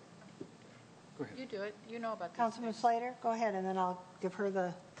 Go ahead. You do it. You know about this. Councilman Slater, go ahead, and then I'll give her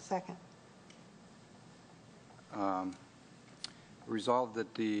the second. Resolved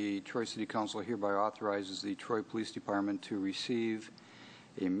that the Troy City Council hereby authorizes the Troy Police Department to receive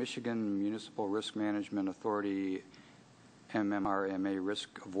a Michigan Municipal Risk Management Authority MMRMA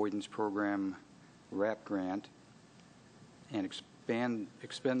Risk Avoidance Program RAP grant and expend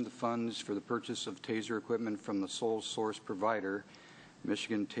the funds for the purchase of taser equipment from the sole source provider,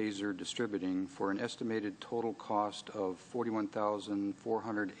 Michigan Taser Distributing, for an estimated total cost of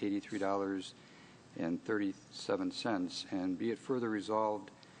 $41,483.37, and be it further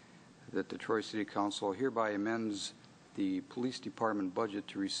resolved that the Troy City Council hereby amends the police department budget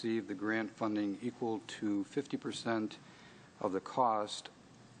to receive the grant funding equal to 50% of the cost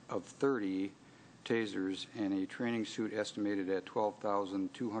of 30 tasers and a training suit estimated at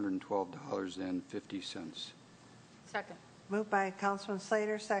 $12,212.50. Second. Moved by Councilman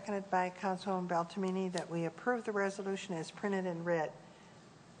Slater, seconded by Councilwoman Beltramini, that we approve the resolution as printed and read.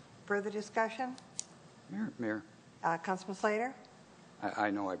 Further discussion? Mayor. Councilman Slater?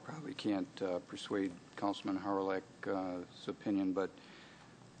 I know I probably can't persuade Councilman Howrelack's opinion, but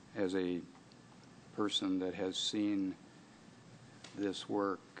as a person that has seen this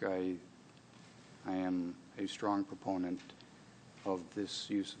work, I am a strong proponent of this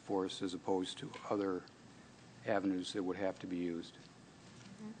use of force as opposed to other avenues that would have to be used.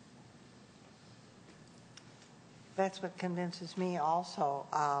 That's what convinces me also,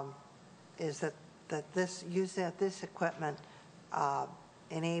 is that this use of this equipment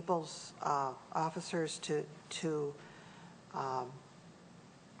enables officers to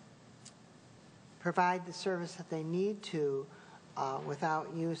provide the service that they need to without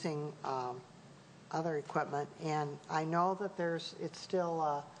using other equipment. And I know that it's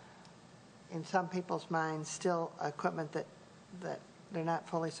still, in some people's minds, still equipment that they're not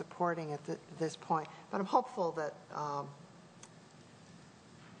fully supporting at this point. But I'm hopeful that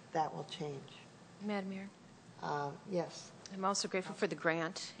that will change. Madam Mayor? Yes. I'm also grateful for the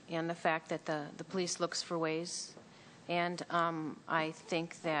grant and the fact that the police looks for ways. And I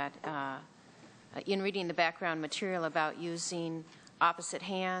think that in reading the background material about using opposite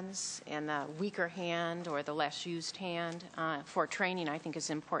hands and the weaker hand or the less used hand for training, I think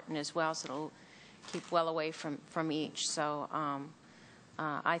is important as well, so it'll keep well away from each. So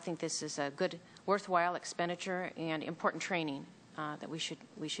I think this is a good, worthwhile expenditure and important training that we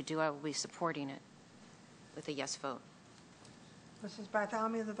should do. I will be supporting it with a yes vote. Mrs.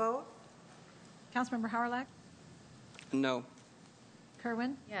 Bartholomew, the vote? Councilmember Howrelack? No.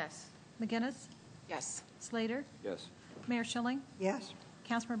 Kerwin? Yes. McGinnis? Yes. Slater? Yes. Mayor Schilling, Yes?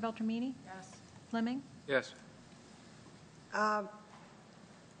 Councilmember Beltramini, Yes. Fleming, Yes.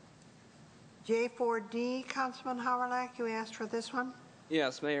 J4D, Councilman Howard, you asked for this one?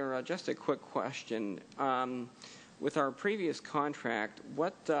 Yes, Mayor, just a quick question. With our previous contract,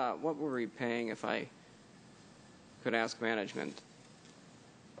 what were we paying, if I could ask management?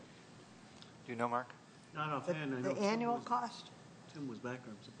 Do you know, Mark? Not offhand, I know The Tim annual was- cost? Tim was back.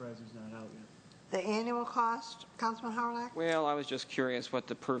 I'm surprised he's not out yet. The annual cost, Councilman Howard? Well, I was just curious what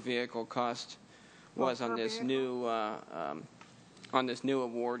the per vehicle cost was on per this vehicle? new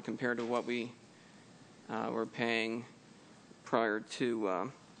award compared to what we were paying prior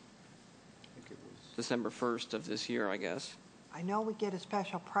to December 1st of this year, I guess. I know we get a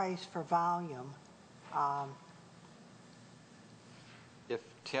special price for volume. If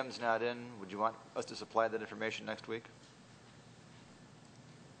Tim's not in, would you want us to supply that information next week?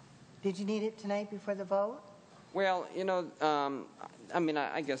 Did you need it tonight before the vote? Well, I mean,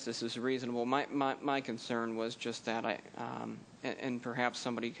 I guess this is reasonable. My concern was just that and perhaps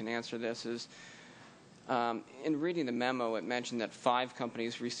somebody can answer this, is in reading the memo, it mentioned that 5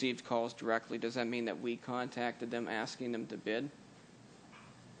 companies received calls directly. Does that mean that we contacted them asking them to bid,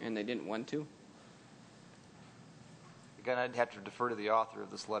 and they didn't want to? Again, I'd have to defer to the author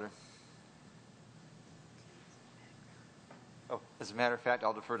of this letter. Oh, as a matter of fact,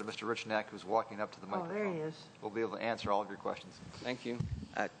 I'll defer to Mr. Richnack, who's walking up to the microphone. there he is. We'll be able to answer all of your questions. Thank you.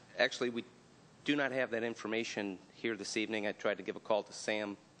 Actually, we do not have that information here this evening. I tried to give a call to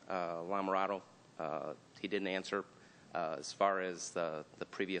Sam Lamorato. He didn't answer as far as the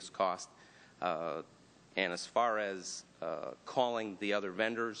previous cost. And as far as calling the other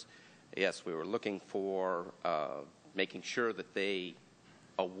vendors, yes, we were looking for making sure that they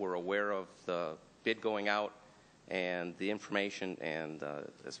were aware of the bid going out and the information, and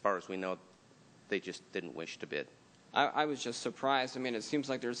as far as we know, they just didn't wish to bid. I was just surprised. I mean, it seems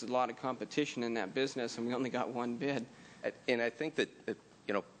like there's a lot of competition in that business, and we only got one bid. And I think that,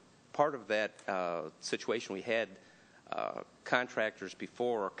 part of that situation, we had contractors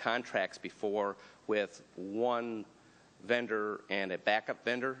before, or contracts before, with one vendor and a backup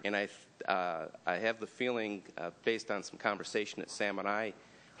vendor. And I have the feeling, based on some conversation that Sam and I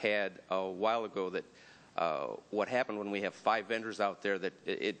had a while ago, that what happened when we have 5 vendors out there, that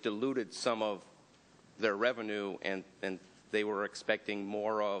it diluted some of their revenue, and they were expecting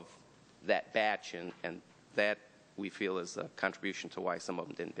more of that batch, and that we feel is a contribution to why some of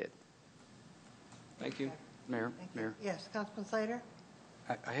them didn't bid. Thank you. Mayor? Thank you. Mayor? Yes, Councilman Slater?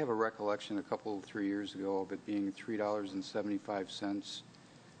 I have a recollection a couple, 3 years ago of it being $3.75.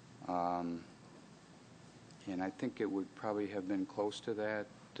 And I think it would probably have been close to that.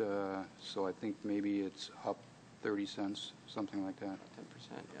 So I think maybe it's up 30 cents, something like that. 10%,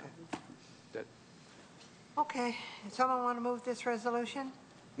 yeah. That, Okay. Someone want to move this resolution?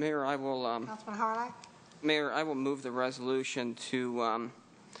 Mayor, I will. Councilman Howard? Mayor, I will move the resolution to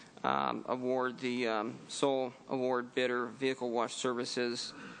award the sole award bidder vehicle wash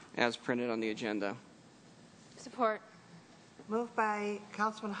services as printed on the agenda. Support. Moved by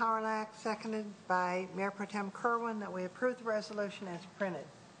Councilman Howard, seconded by Mayor Pro Tem Kerwin, that we approve the resolution as printed.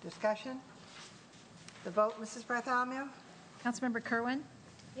 Discussion? The vote, Mrs. Bartholomew? Councilmember Kerwin,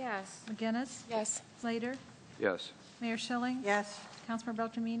 Yes. McGinnis, Yes. Slater, yes. Mayor Schilling, Yes. Councilmember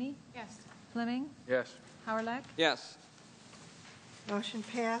Beltramini, Yes. Fleming, Yes. Howard, Yes. Motion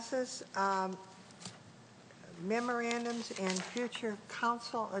passes. Memorandums and future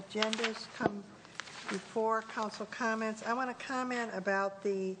council agendas come before council comments. I want to comment about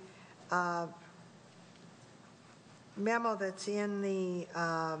the memo that's in the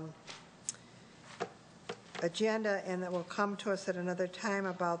agenda and that will come to us at another time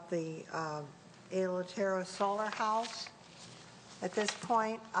about the El Otero Solar House. At this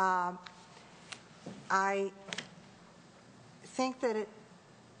point, I think that it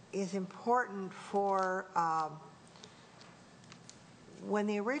is important for when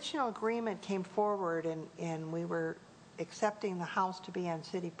the original agreement came forward and we were accepting the house to be on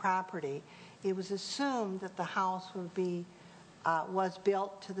city property, it was assumed that the house would be was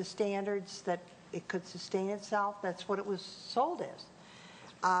built to the standards that it could sustain itself. That's what it was sold as.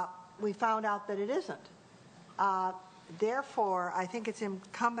 We found out that it isn't. Therefore, I think it's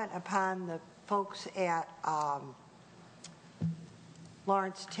incumbent upon the folks at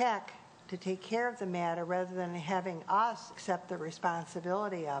Lawrence Tech to take care of the matter rather than having us accept the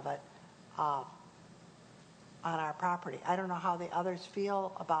responsibility of it on our property. I don't know how the others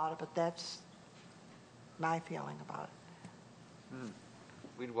feel about it, but that's my feeling about it.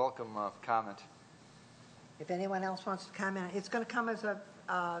 We'd welcome comment. If anyone else wants to comment, it's going to come as a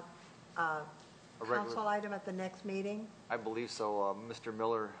council item at the next meeting? I believe so. Mr.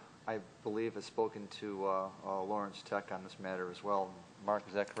 Miller, I believe, has spoken to Lawrence Tech on this matter as well. Mark,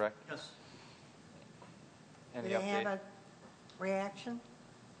 is that correct? Yes. Any Do they have update? a reaction?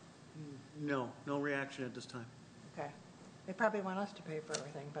 No reaction at this time. Okay. They probably want us to pay for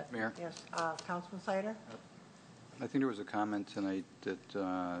everything, but. Mayor? Yes, Councilman Sider? I think there was a comment tonight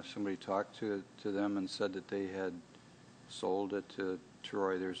that somebody talked to them and said that they had sold it to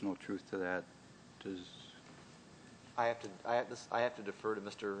Troy. There's no truth to that. Does I have to defer to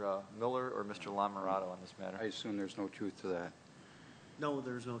Mr. Miller or Mr. Lamorato on this matter. I assume there's no truth to that? No,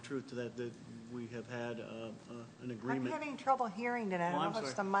 there's no truth to that. That we have had an I'm agreement. having trouble hearing tonight. I Oh, don't know I'm if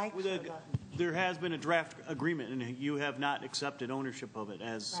it's the sorry. mics or the. There has been a draft agreement, and you have not accepted ownership of it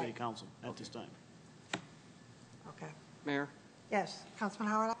as city Right. council at this time. Okay. Mayor? Yes,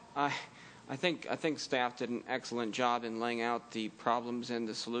 Councilman Howard? I think staff did an excellent job in laying out the problems and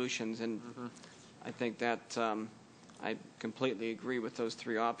the solutions, and I think that I completely agree with those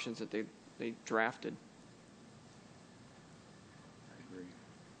three options that they drafted. I agree.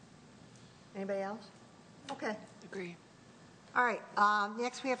 Anybody else? Okay. Agree. All right,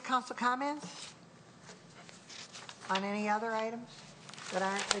 next we have council comments on any other items that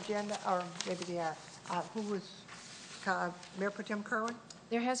aren't agenda, or maybe they are. Who was, Mayor Pro Tem Kerwin?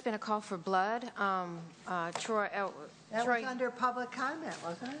 There has been a call for blood. Troy. That Troy. was under public comment,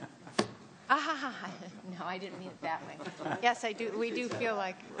 wasn't it? No, I didn't mean it that way. Yes, I do. We do feel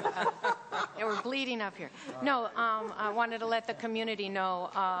like we're bleeding up here. No, I wanted to let the community know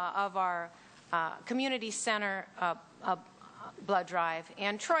of our community center blood drive.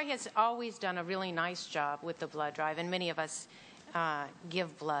 And Troy has always done a really nice job with the blood drive, and many of us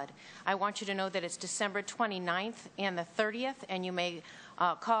give blood. I want you to know that it's December 29th and the 30th, and you may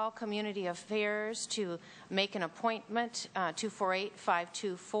call Community Affairs to make an appointment,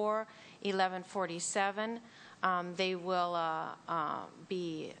 248-524-1147. They will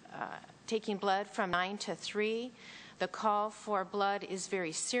be taking blood from 9 to 3. The call for blood is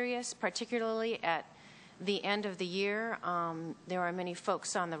very serious, particularly at the end of the year. There are many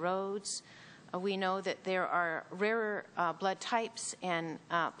folks on the roads. We know that there are rarer blood types, and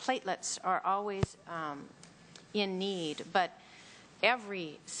platelets are always in need. But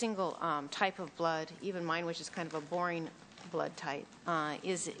every single type of blood, even mine, which is kind of a boring blood type,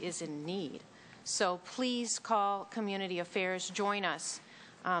 is in need. So please call Community Affairs. Join us.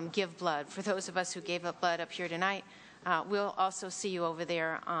 Give blood. For those of us who gave up blood up here tonight, we'll also see you over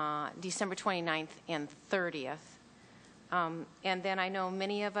there December 29th and 30th. And then I know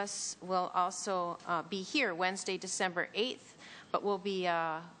many of us will also be here Wednesday, December 8th, but we'll be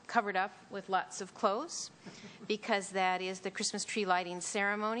covered up with lots of clothes because that is the Christmas tree lighting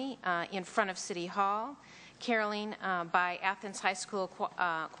ceremony in front of City Hall. Caroling by Athens High School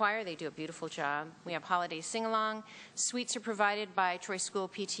Choir. They do a beautiful job. We have holiday sing-along. Suites are provided by Troy School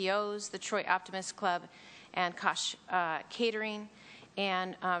PTOs, the Troy Optimist Club, and Kosh Catering.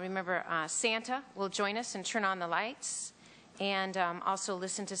 And remember, Santa will join us and turn on the lights, and also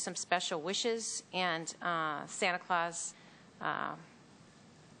listen to some special wishes. And Santa Claus,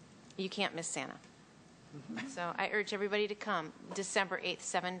 you can't miss Santa. So I urge everybody to come December 8th,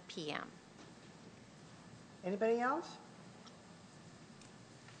 7 p.m. Anybody else?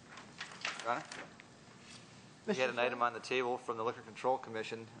 Your Honor? We had an item on the table from the Liquor Control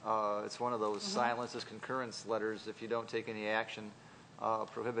Commission. It's one of those silences concurrence letters if you don't take any action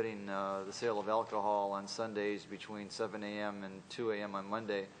prohibiting the sale of alcohol on Sundays between 7 a.m. and 2 a.m. on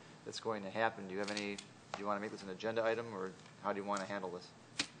Monday. That's going to happen. Do you have any, do you want to make this an agenda item, or how do you want to handle this?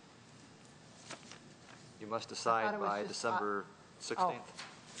 You must decide by December 16th,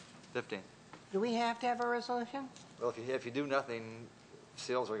 15th. Do we have to have a resolution? Well, if you do nothing,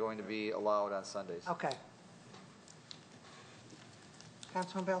 sales are going to be allowed on Sundays. Okay.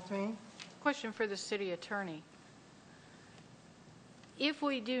 Councilman Beltrame? Question for the city attorney. If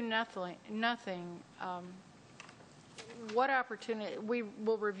we do nothing, what opportunity, we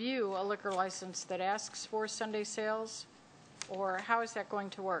will review a liquor license that asks for Sunday sales, or how is that going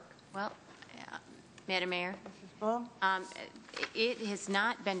to work? Well, Madam Mayor, Boom? it has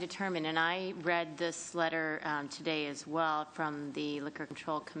not been determined, and I read this letter today as well from the Liquor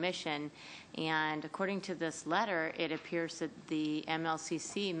Control Commission, and according to this letter, it appears that the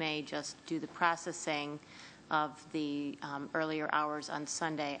MLCC may just do the processing of the earlier hours on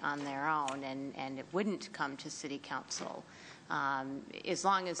Sunday on their own, and it wouldn't come to City Council as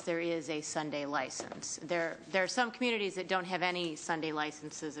long as there is a Sunday license. There are some communities that don't have any Sunday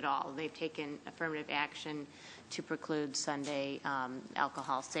licenses at all. They've taken affirmative action to preclude Sunday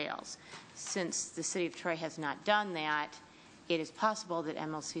alcohol sales. Since the City of Troy has not done that, it is possible that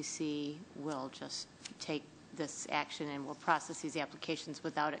MLCC will just take this action and will process these applications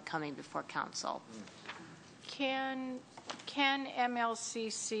without it coming before council. Can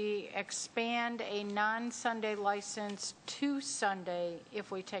MLCC expand a non-Sunday license to Sunday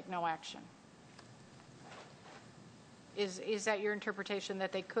if we take no action? Is that your interpretation,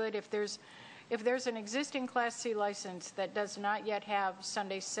 that they could, if there's an existing Class C license that does not yet have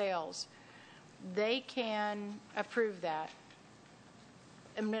Sunday sales, they can approve that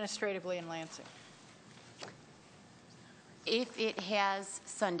administratively in Lansing? If it has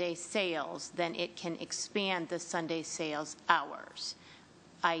Sunday sales, then it can expand the Sunday sales hours.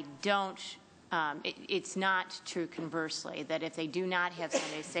 I don't, it's not true conversely, that if they do not have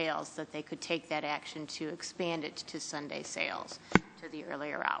Sunday sales, that they could take that action to expand it to Sunday sales, to the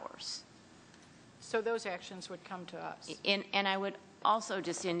earlier hours. So those actions would come to us. And I would also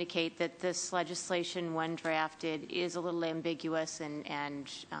just indicate that this legislation, when drafted, is a little ambiguous, and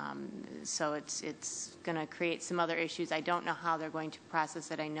so it's going to create some other issues. I don't know how they're going to process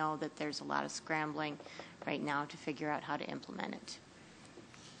it. I know that there's a lot of scrambling right now to figure out how to implement it.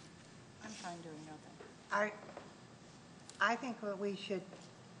 I'm fine doing nothing. I think that we should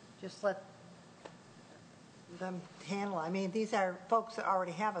just let them handle. I mean, these are folks that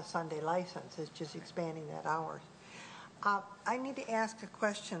already have a Sunday license. It's just expanding that hours. I need to ask a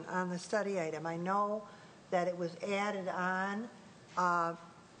question on the study item. I know that it was added on,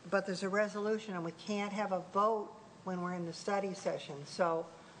 but there's a resolution and we can't have a vote when we're in the study session. So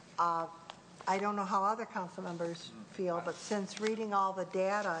I don't know how other council members feel, but since reading all the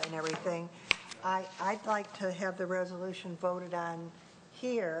data and everything, I'd like to have the resolution voted on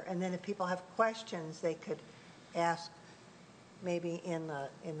here, and then if people have questions, they could ask maybe in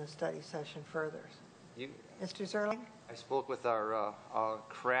the study session further. Mr. Zerling? I spoke with our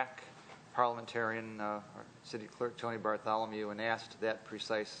crack parliamentarian, our city clerk, Tony Bartholomew, and asked that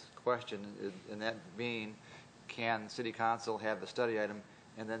precise question, and that being, can city council have the study item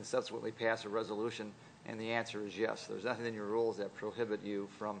and then subsequently pass a resolution? And the answer is yes. There's nothing in your rules that prohibit you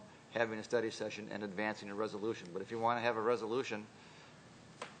from having a study session and advancing a resolution. But if you want to have a resolution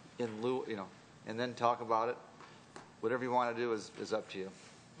in lieu, and then talk about it, whatever you want to do is up to you.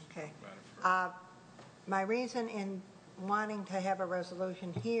 Okay. My reason in wanting to have a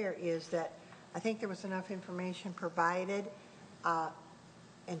resolution here is that I think there was enough information provided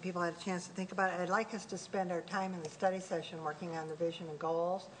and people had a chance to think about it. I'd like us to spend our time in the study session working on the vision and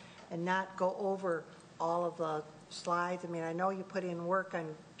goals and not go over all of the slides. I mean, I know you put in work on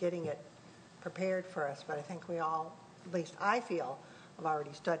getting it prepared for us, but I think we all, at least I feel, have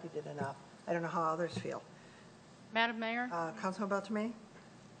already studied it enough. I don't know how others feel. Madam Mayor? Councilman Beltrame?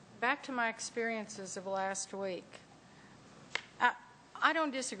 Back to my experiences of last week. I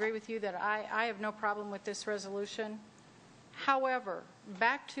don't disagree with you that I have no problem with this resolution. However,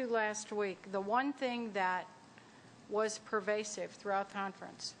 back to last week, the one thing that was pervasive throughout the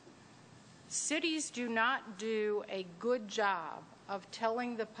conference, cities do not do a good job of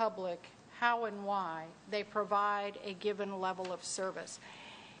telling the public how and why they provide a given level of service.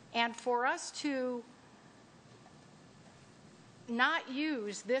 And for us to not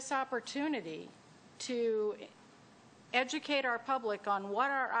use this opportunity to educate our public on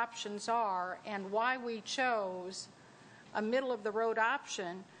what our options are and why we chose a middle-of-the-road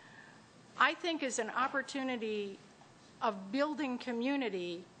option, I think is an opportunity of building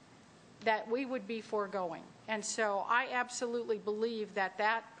community that we would be foregoing. And so I absolutely believe that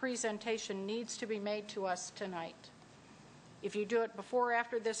that presentation needs to be made to us tonight. If you do it before or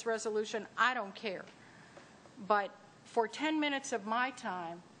after this resolution, I don't care. But for 10 minutes of my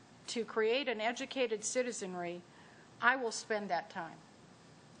time to create an educated citizenry, I will spend that time.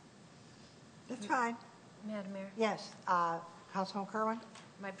 That's fine. Madam Mayor? Yes. Councilman Kerwin?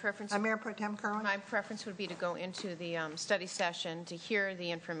 My preference. Mayor Pro Tem Kerwin? My preference would be to go into the study session, to hear the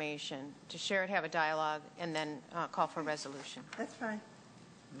information, to share it, have a dialogue, and then call for a resolution. That's fine.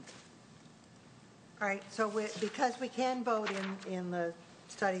 All right. So because we can vote in the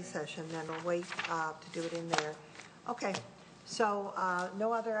study session, then we'll wait to do it in there. Okay. So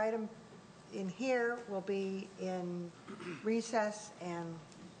no other item in here. We'll be in recess and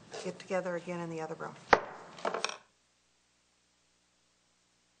get together again in the other room.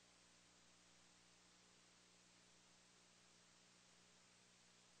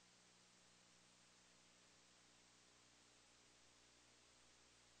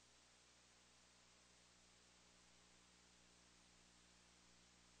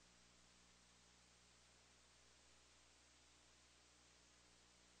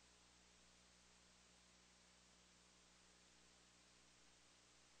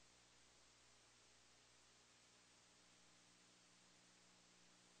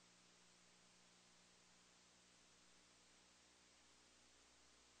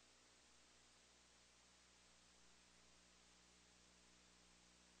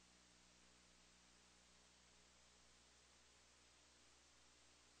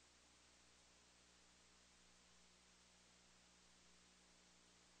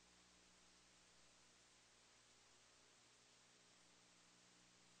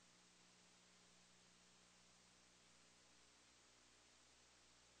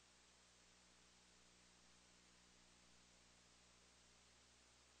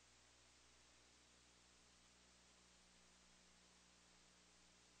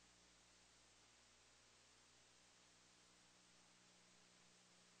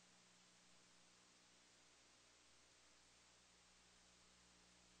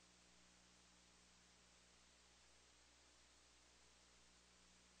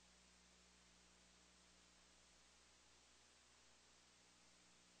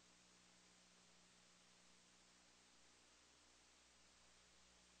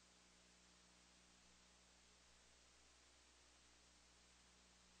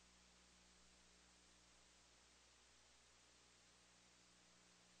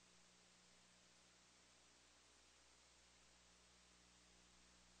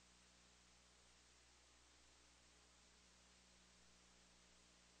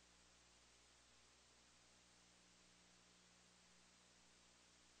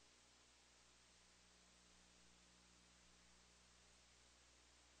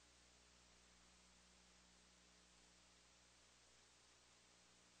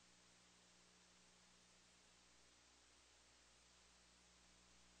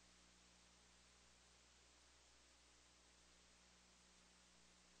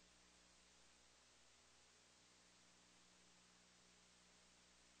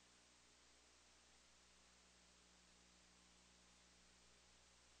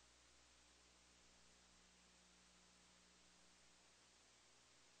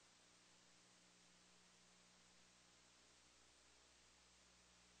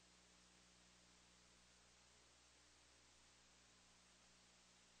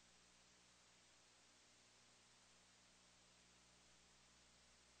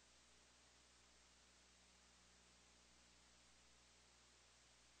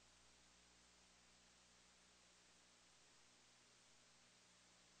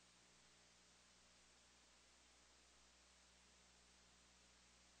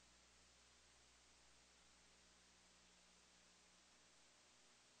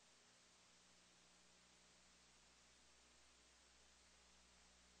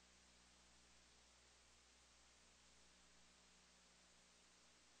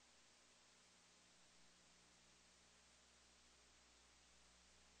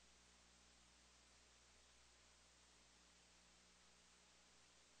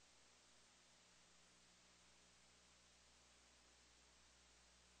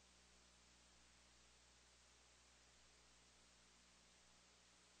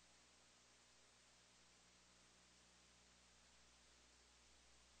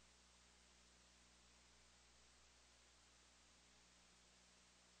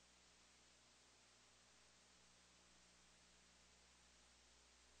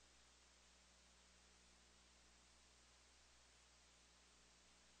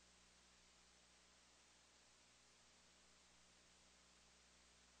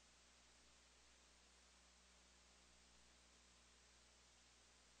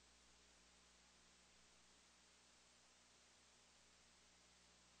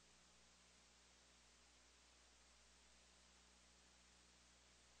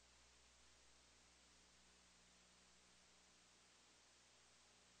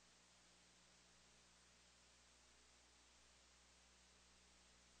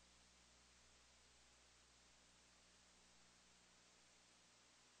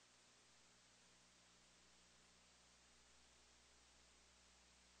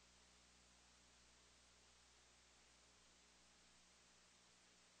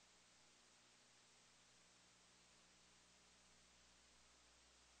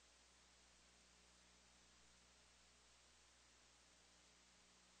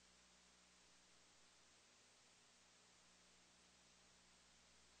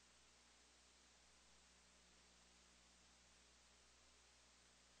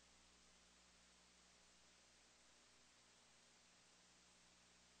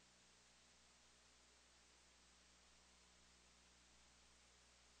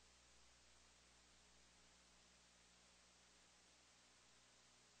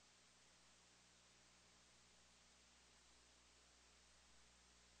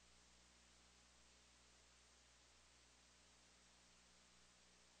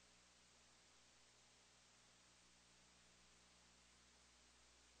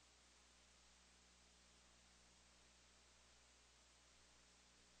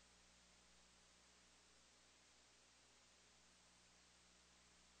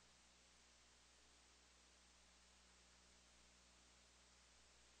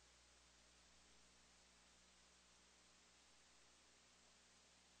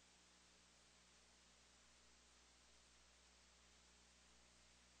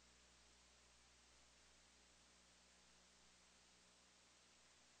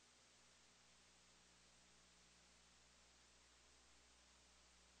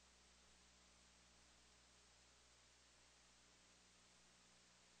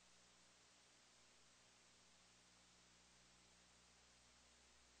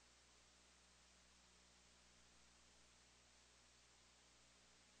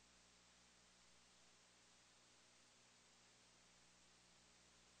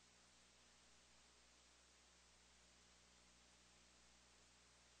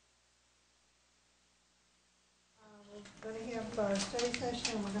 our study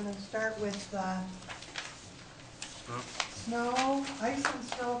session. We're going to start with snow, ice and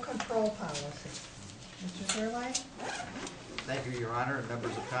snow control policy. Mr. Zerline? Thank you, Your Honor, and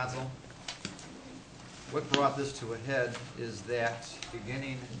members of council. What brought this to a head is that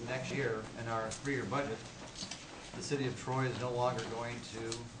beginning next year in our 3-year budget, the city of Troy is no longer going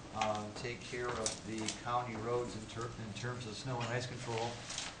to take care of the county roads in terms of snow and ice control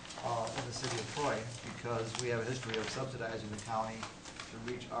in the city of Troy, because we have a history of subsidizing the county to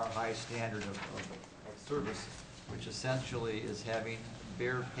reach our high standard of service, which essentially is having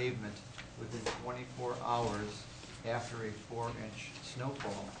bare pavement within 24 hours after a 4-inch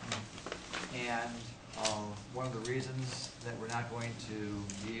snowfall. And one of the reasons that we're not going to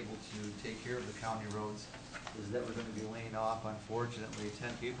be able to take care of the county roads is that we're going to be laying off, unfortunately,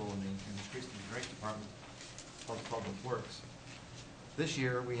 10 people in the Streets and Drainage Department of Public Works. This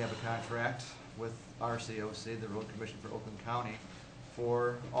year, we have a contract with RCOC, the Road Commission for Oakland County,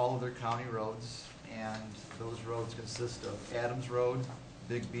 for all of their county roads, and those roads consist of Adams Road,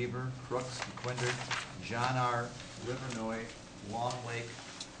 Big Beaver, Crooks, Quinder, John R., Livernois, Long Lake,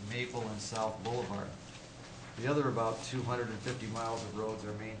 Maple, and South Boulevard. The other about 250 miles of roads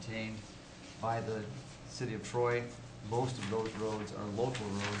are maintained by the City of Troy. Most of those roads are local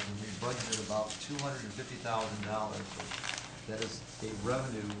roads, and we budgeted about $250,000. That is a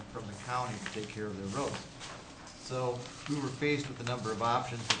revenue from the county to take care of their roads. So we were faced with a number of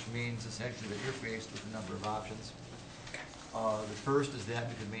options, which means essentially that you're faced with a number of options. The first is that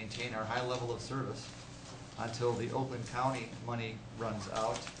we could maintain our high level of service until the Oakland County money runs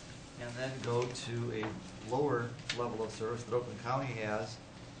out, and then go to a lower level of service that Oakland County has,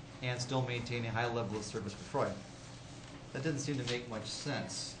 and still maintain a high level of service for Troy. That didn't seem to make much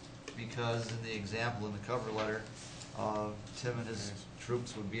sense, because in the example in the cover letter, Tim and his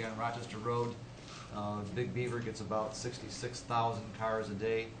troops would be on Rochester Road. Big Beaver gets about 66,000 cars a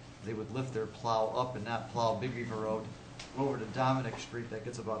day. They would lift their plow up and not plow Big Beaver Road. Over to Dominic Street, that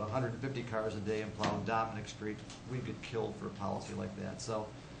gets about 150 cars a day, and plow Dominic Street. We'd get killed for a policy like that. So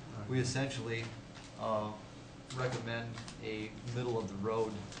we essentially recommend a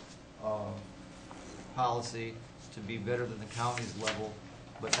middle-of-the-road policy to be better than the county's level,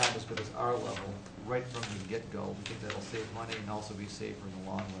 but not as good as our level, right from the get-go. We think that'll save money and also be safer in the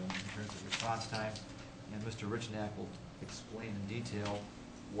long run in terms of response time. And Mr. Richnack will explain in detail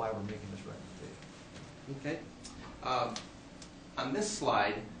why we're making this recommendation. Okay. On this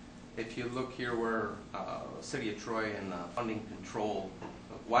slide, if you look here where City of Troy and funding control,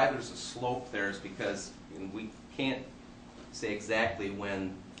 why there's a slope there is because we can't say exactly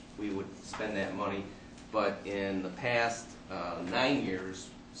when we would spend that money, but in the past 9 years,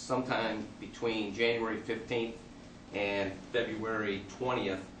 sometime between January 15th and February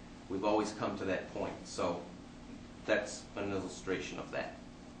 20th, we've always come to that point. So that's an illustration of that.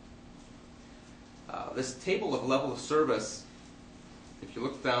 This table of level of service, if you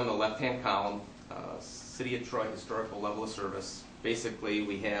look down the left-hand column, City of Troy historical level of service, basically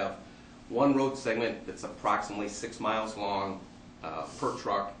we have one road segment that's approximately 6 miles long per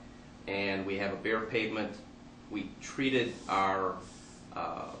truck, and we have a bare pavement. We treated our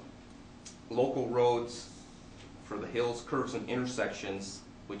local roads for the hills, curves, and intersections,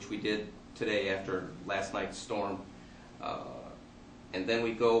 which we did today after last night's storm. And then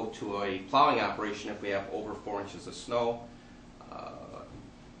we go to a plowing operation if we have over 4 inches of snow.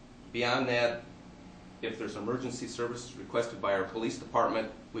 Beyond that, if there's emergency services requested by our police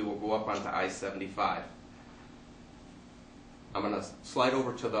department, we will go up onto I-75. I'm going to slide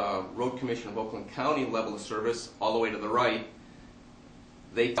over to the Road Commission of Oakland County level of service, all the way to the right.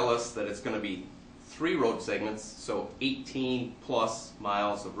 They tell us that it's going to be 3 road segments, so 18 plus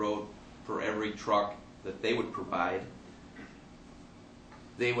miles of road for every truck that they would provide.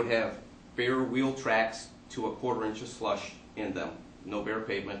 They would have bare wheel tracks to a 1/4 inch of slush in them, no bare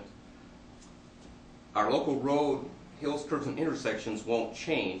pavement. Our local road, hills, curves, and intersections won't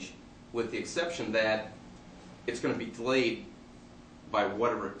change, with the exception that it's going to be delayed by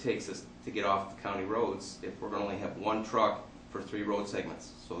whatever it takes us to get off the county roads if we're going to only have 1 truck for 3 road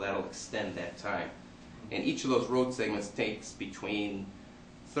segments. So that'll extend that time. And each of those road segments takes between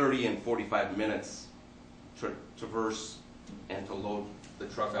 30 and 45 minutes to traverse and to load the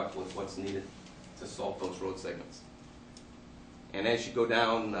truck up with what's needed to solve those road segments. And as you go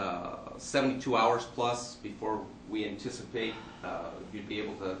down 72 hours plus before we anticipate you'd be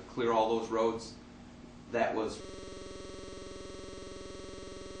able to clear all those roads, that was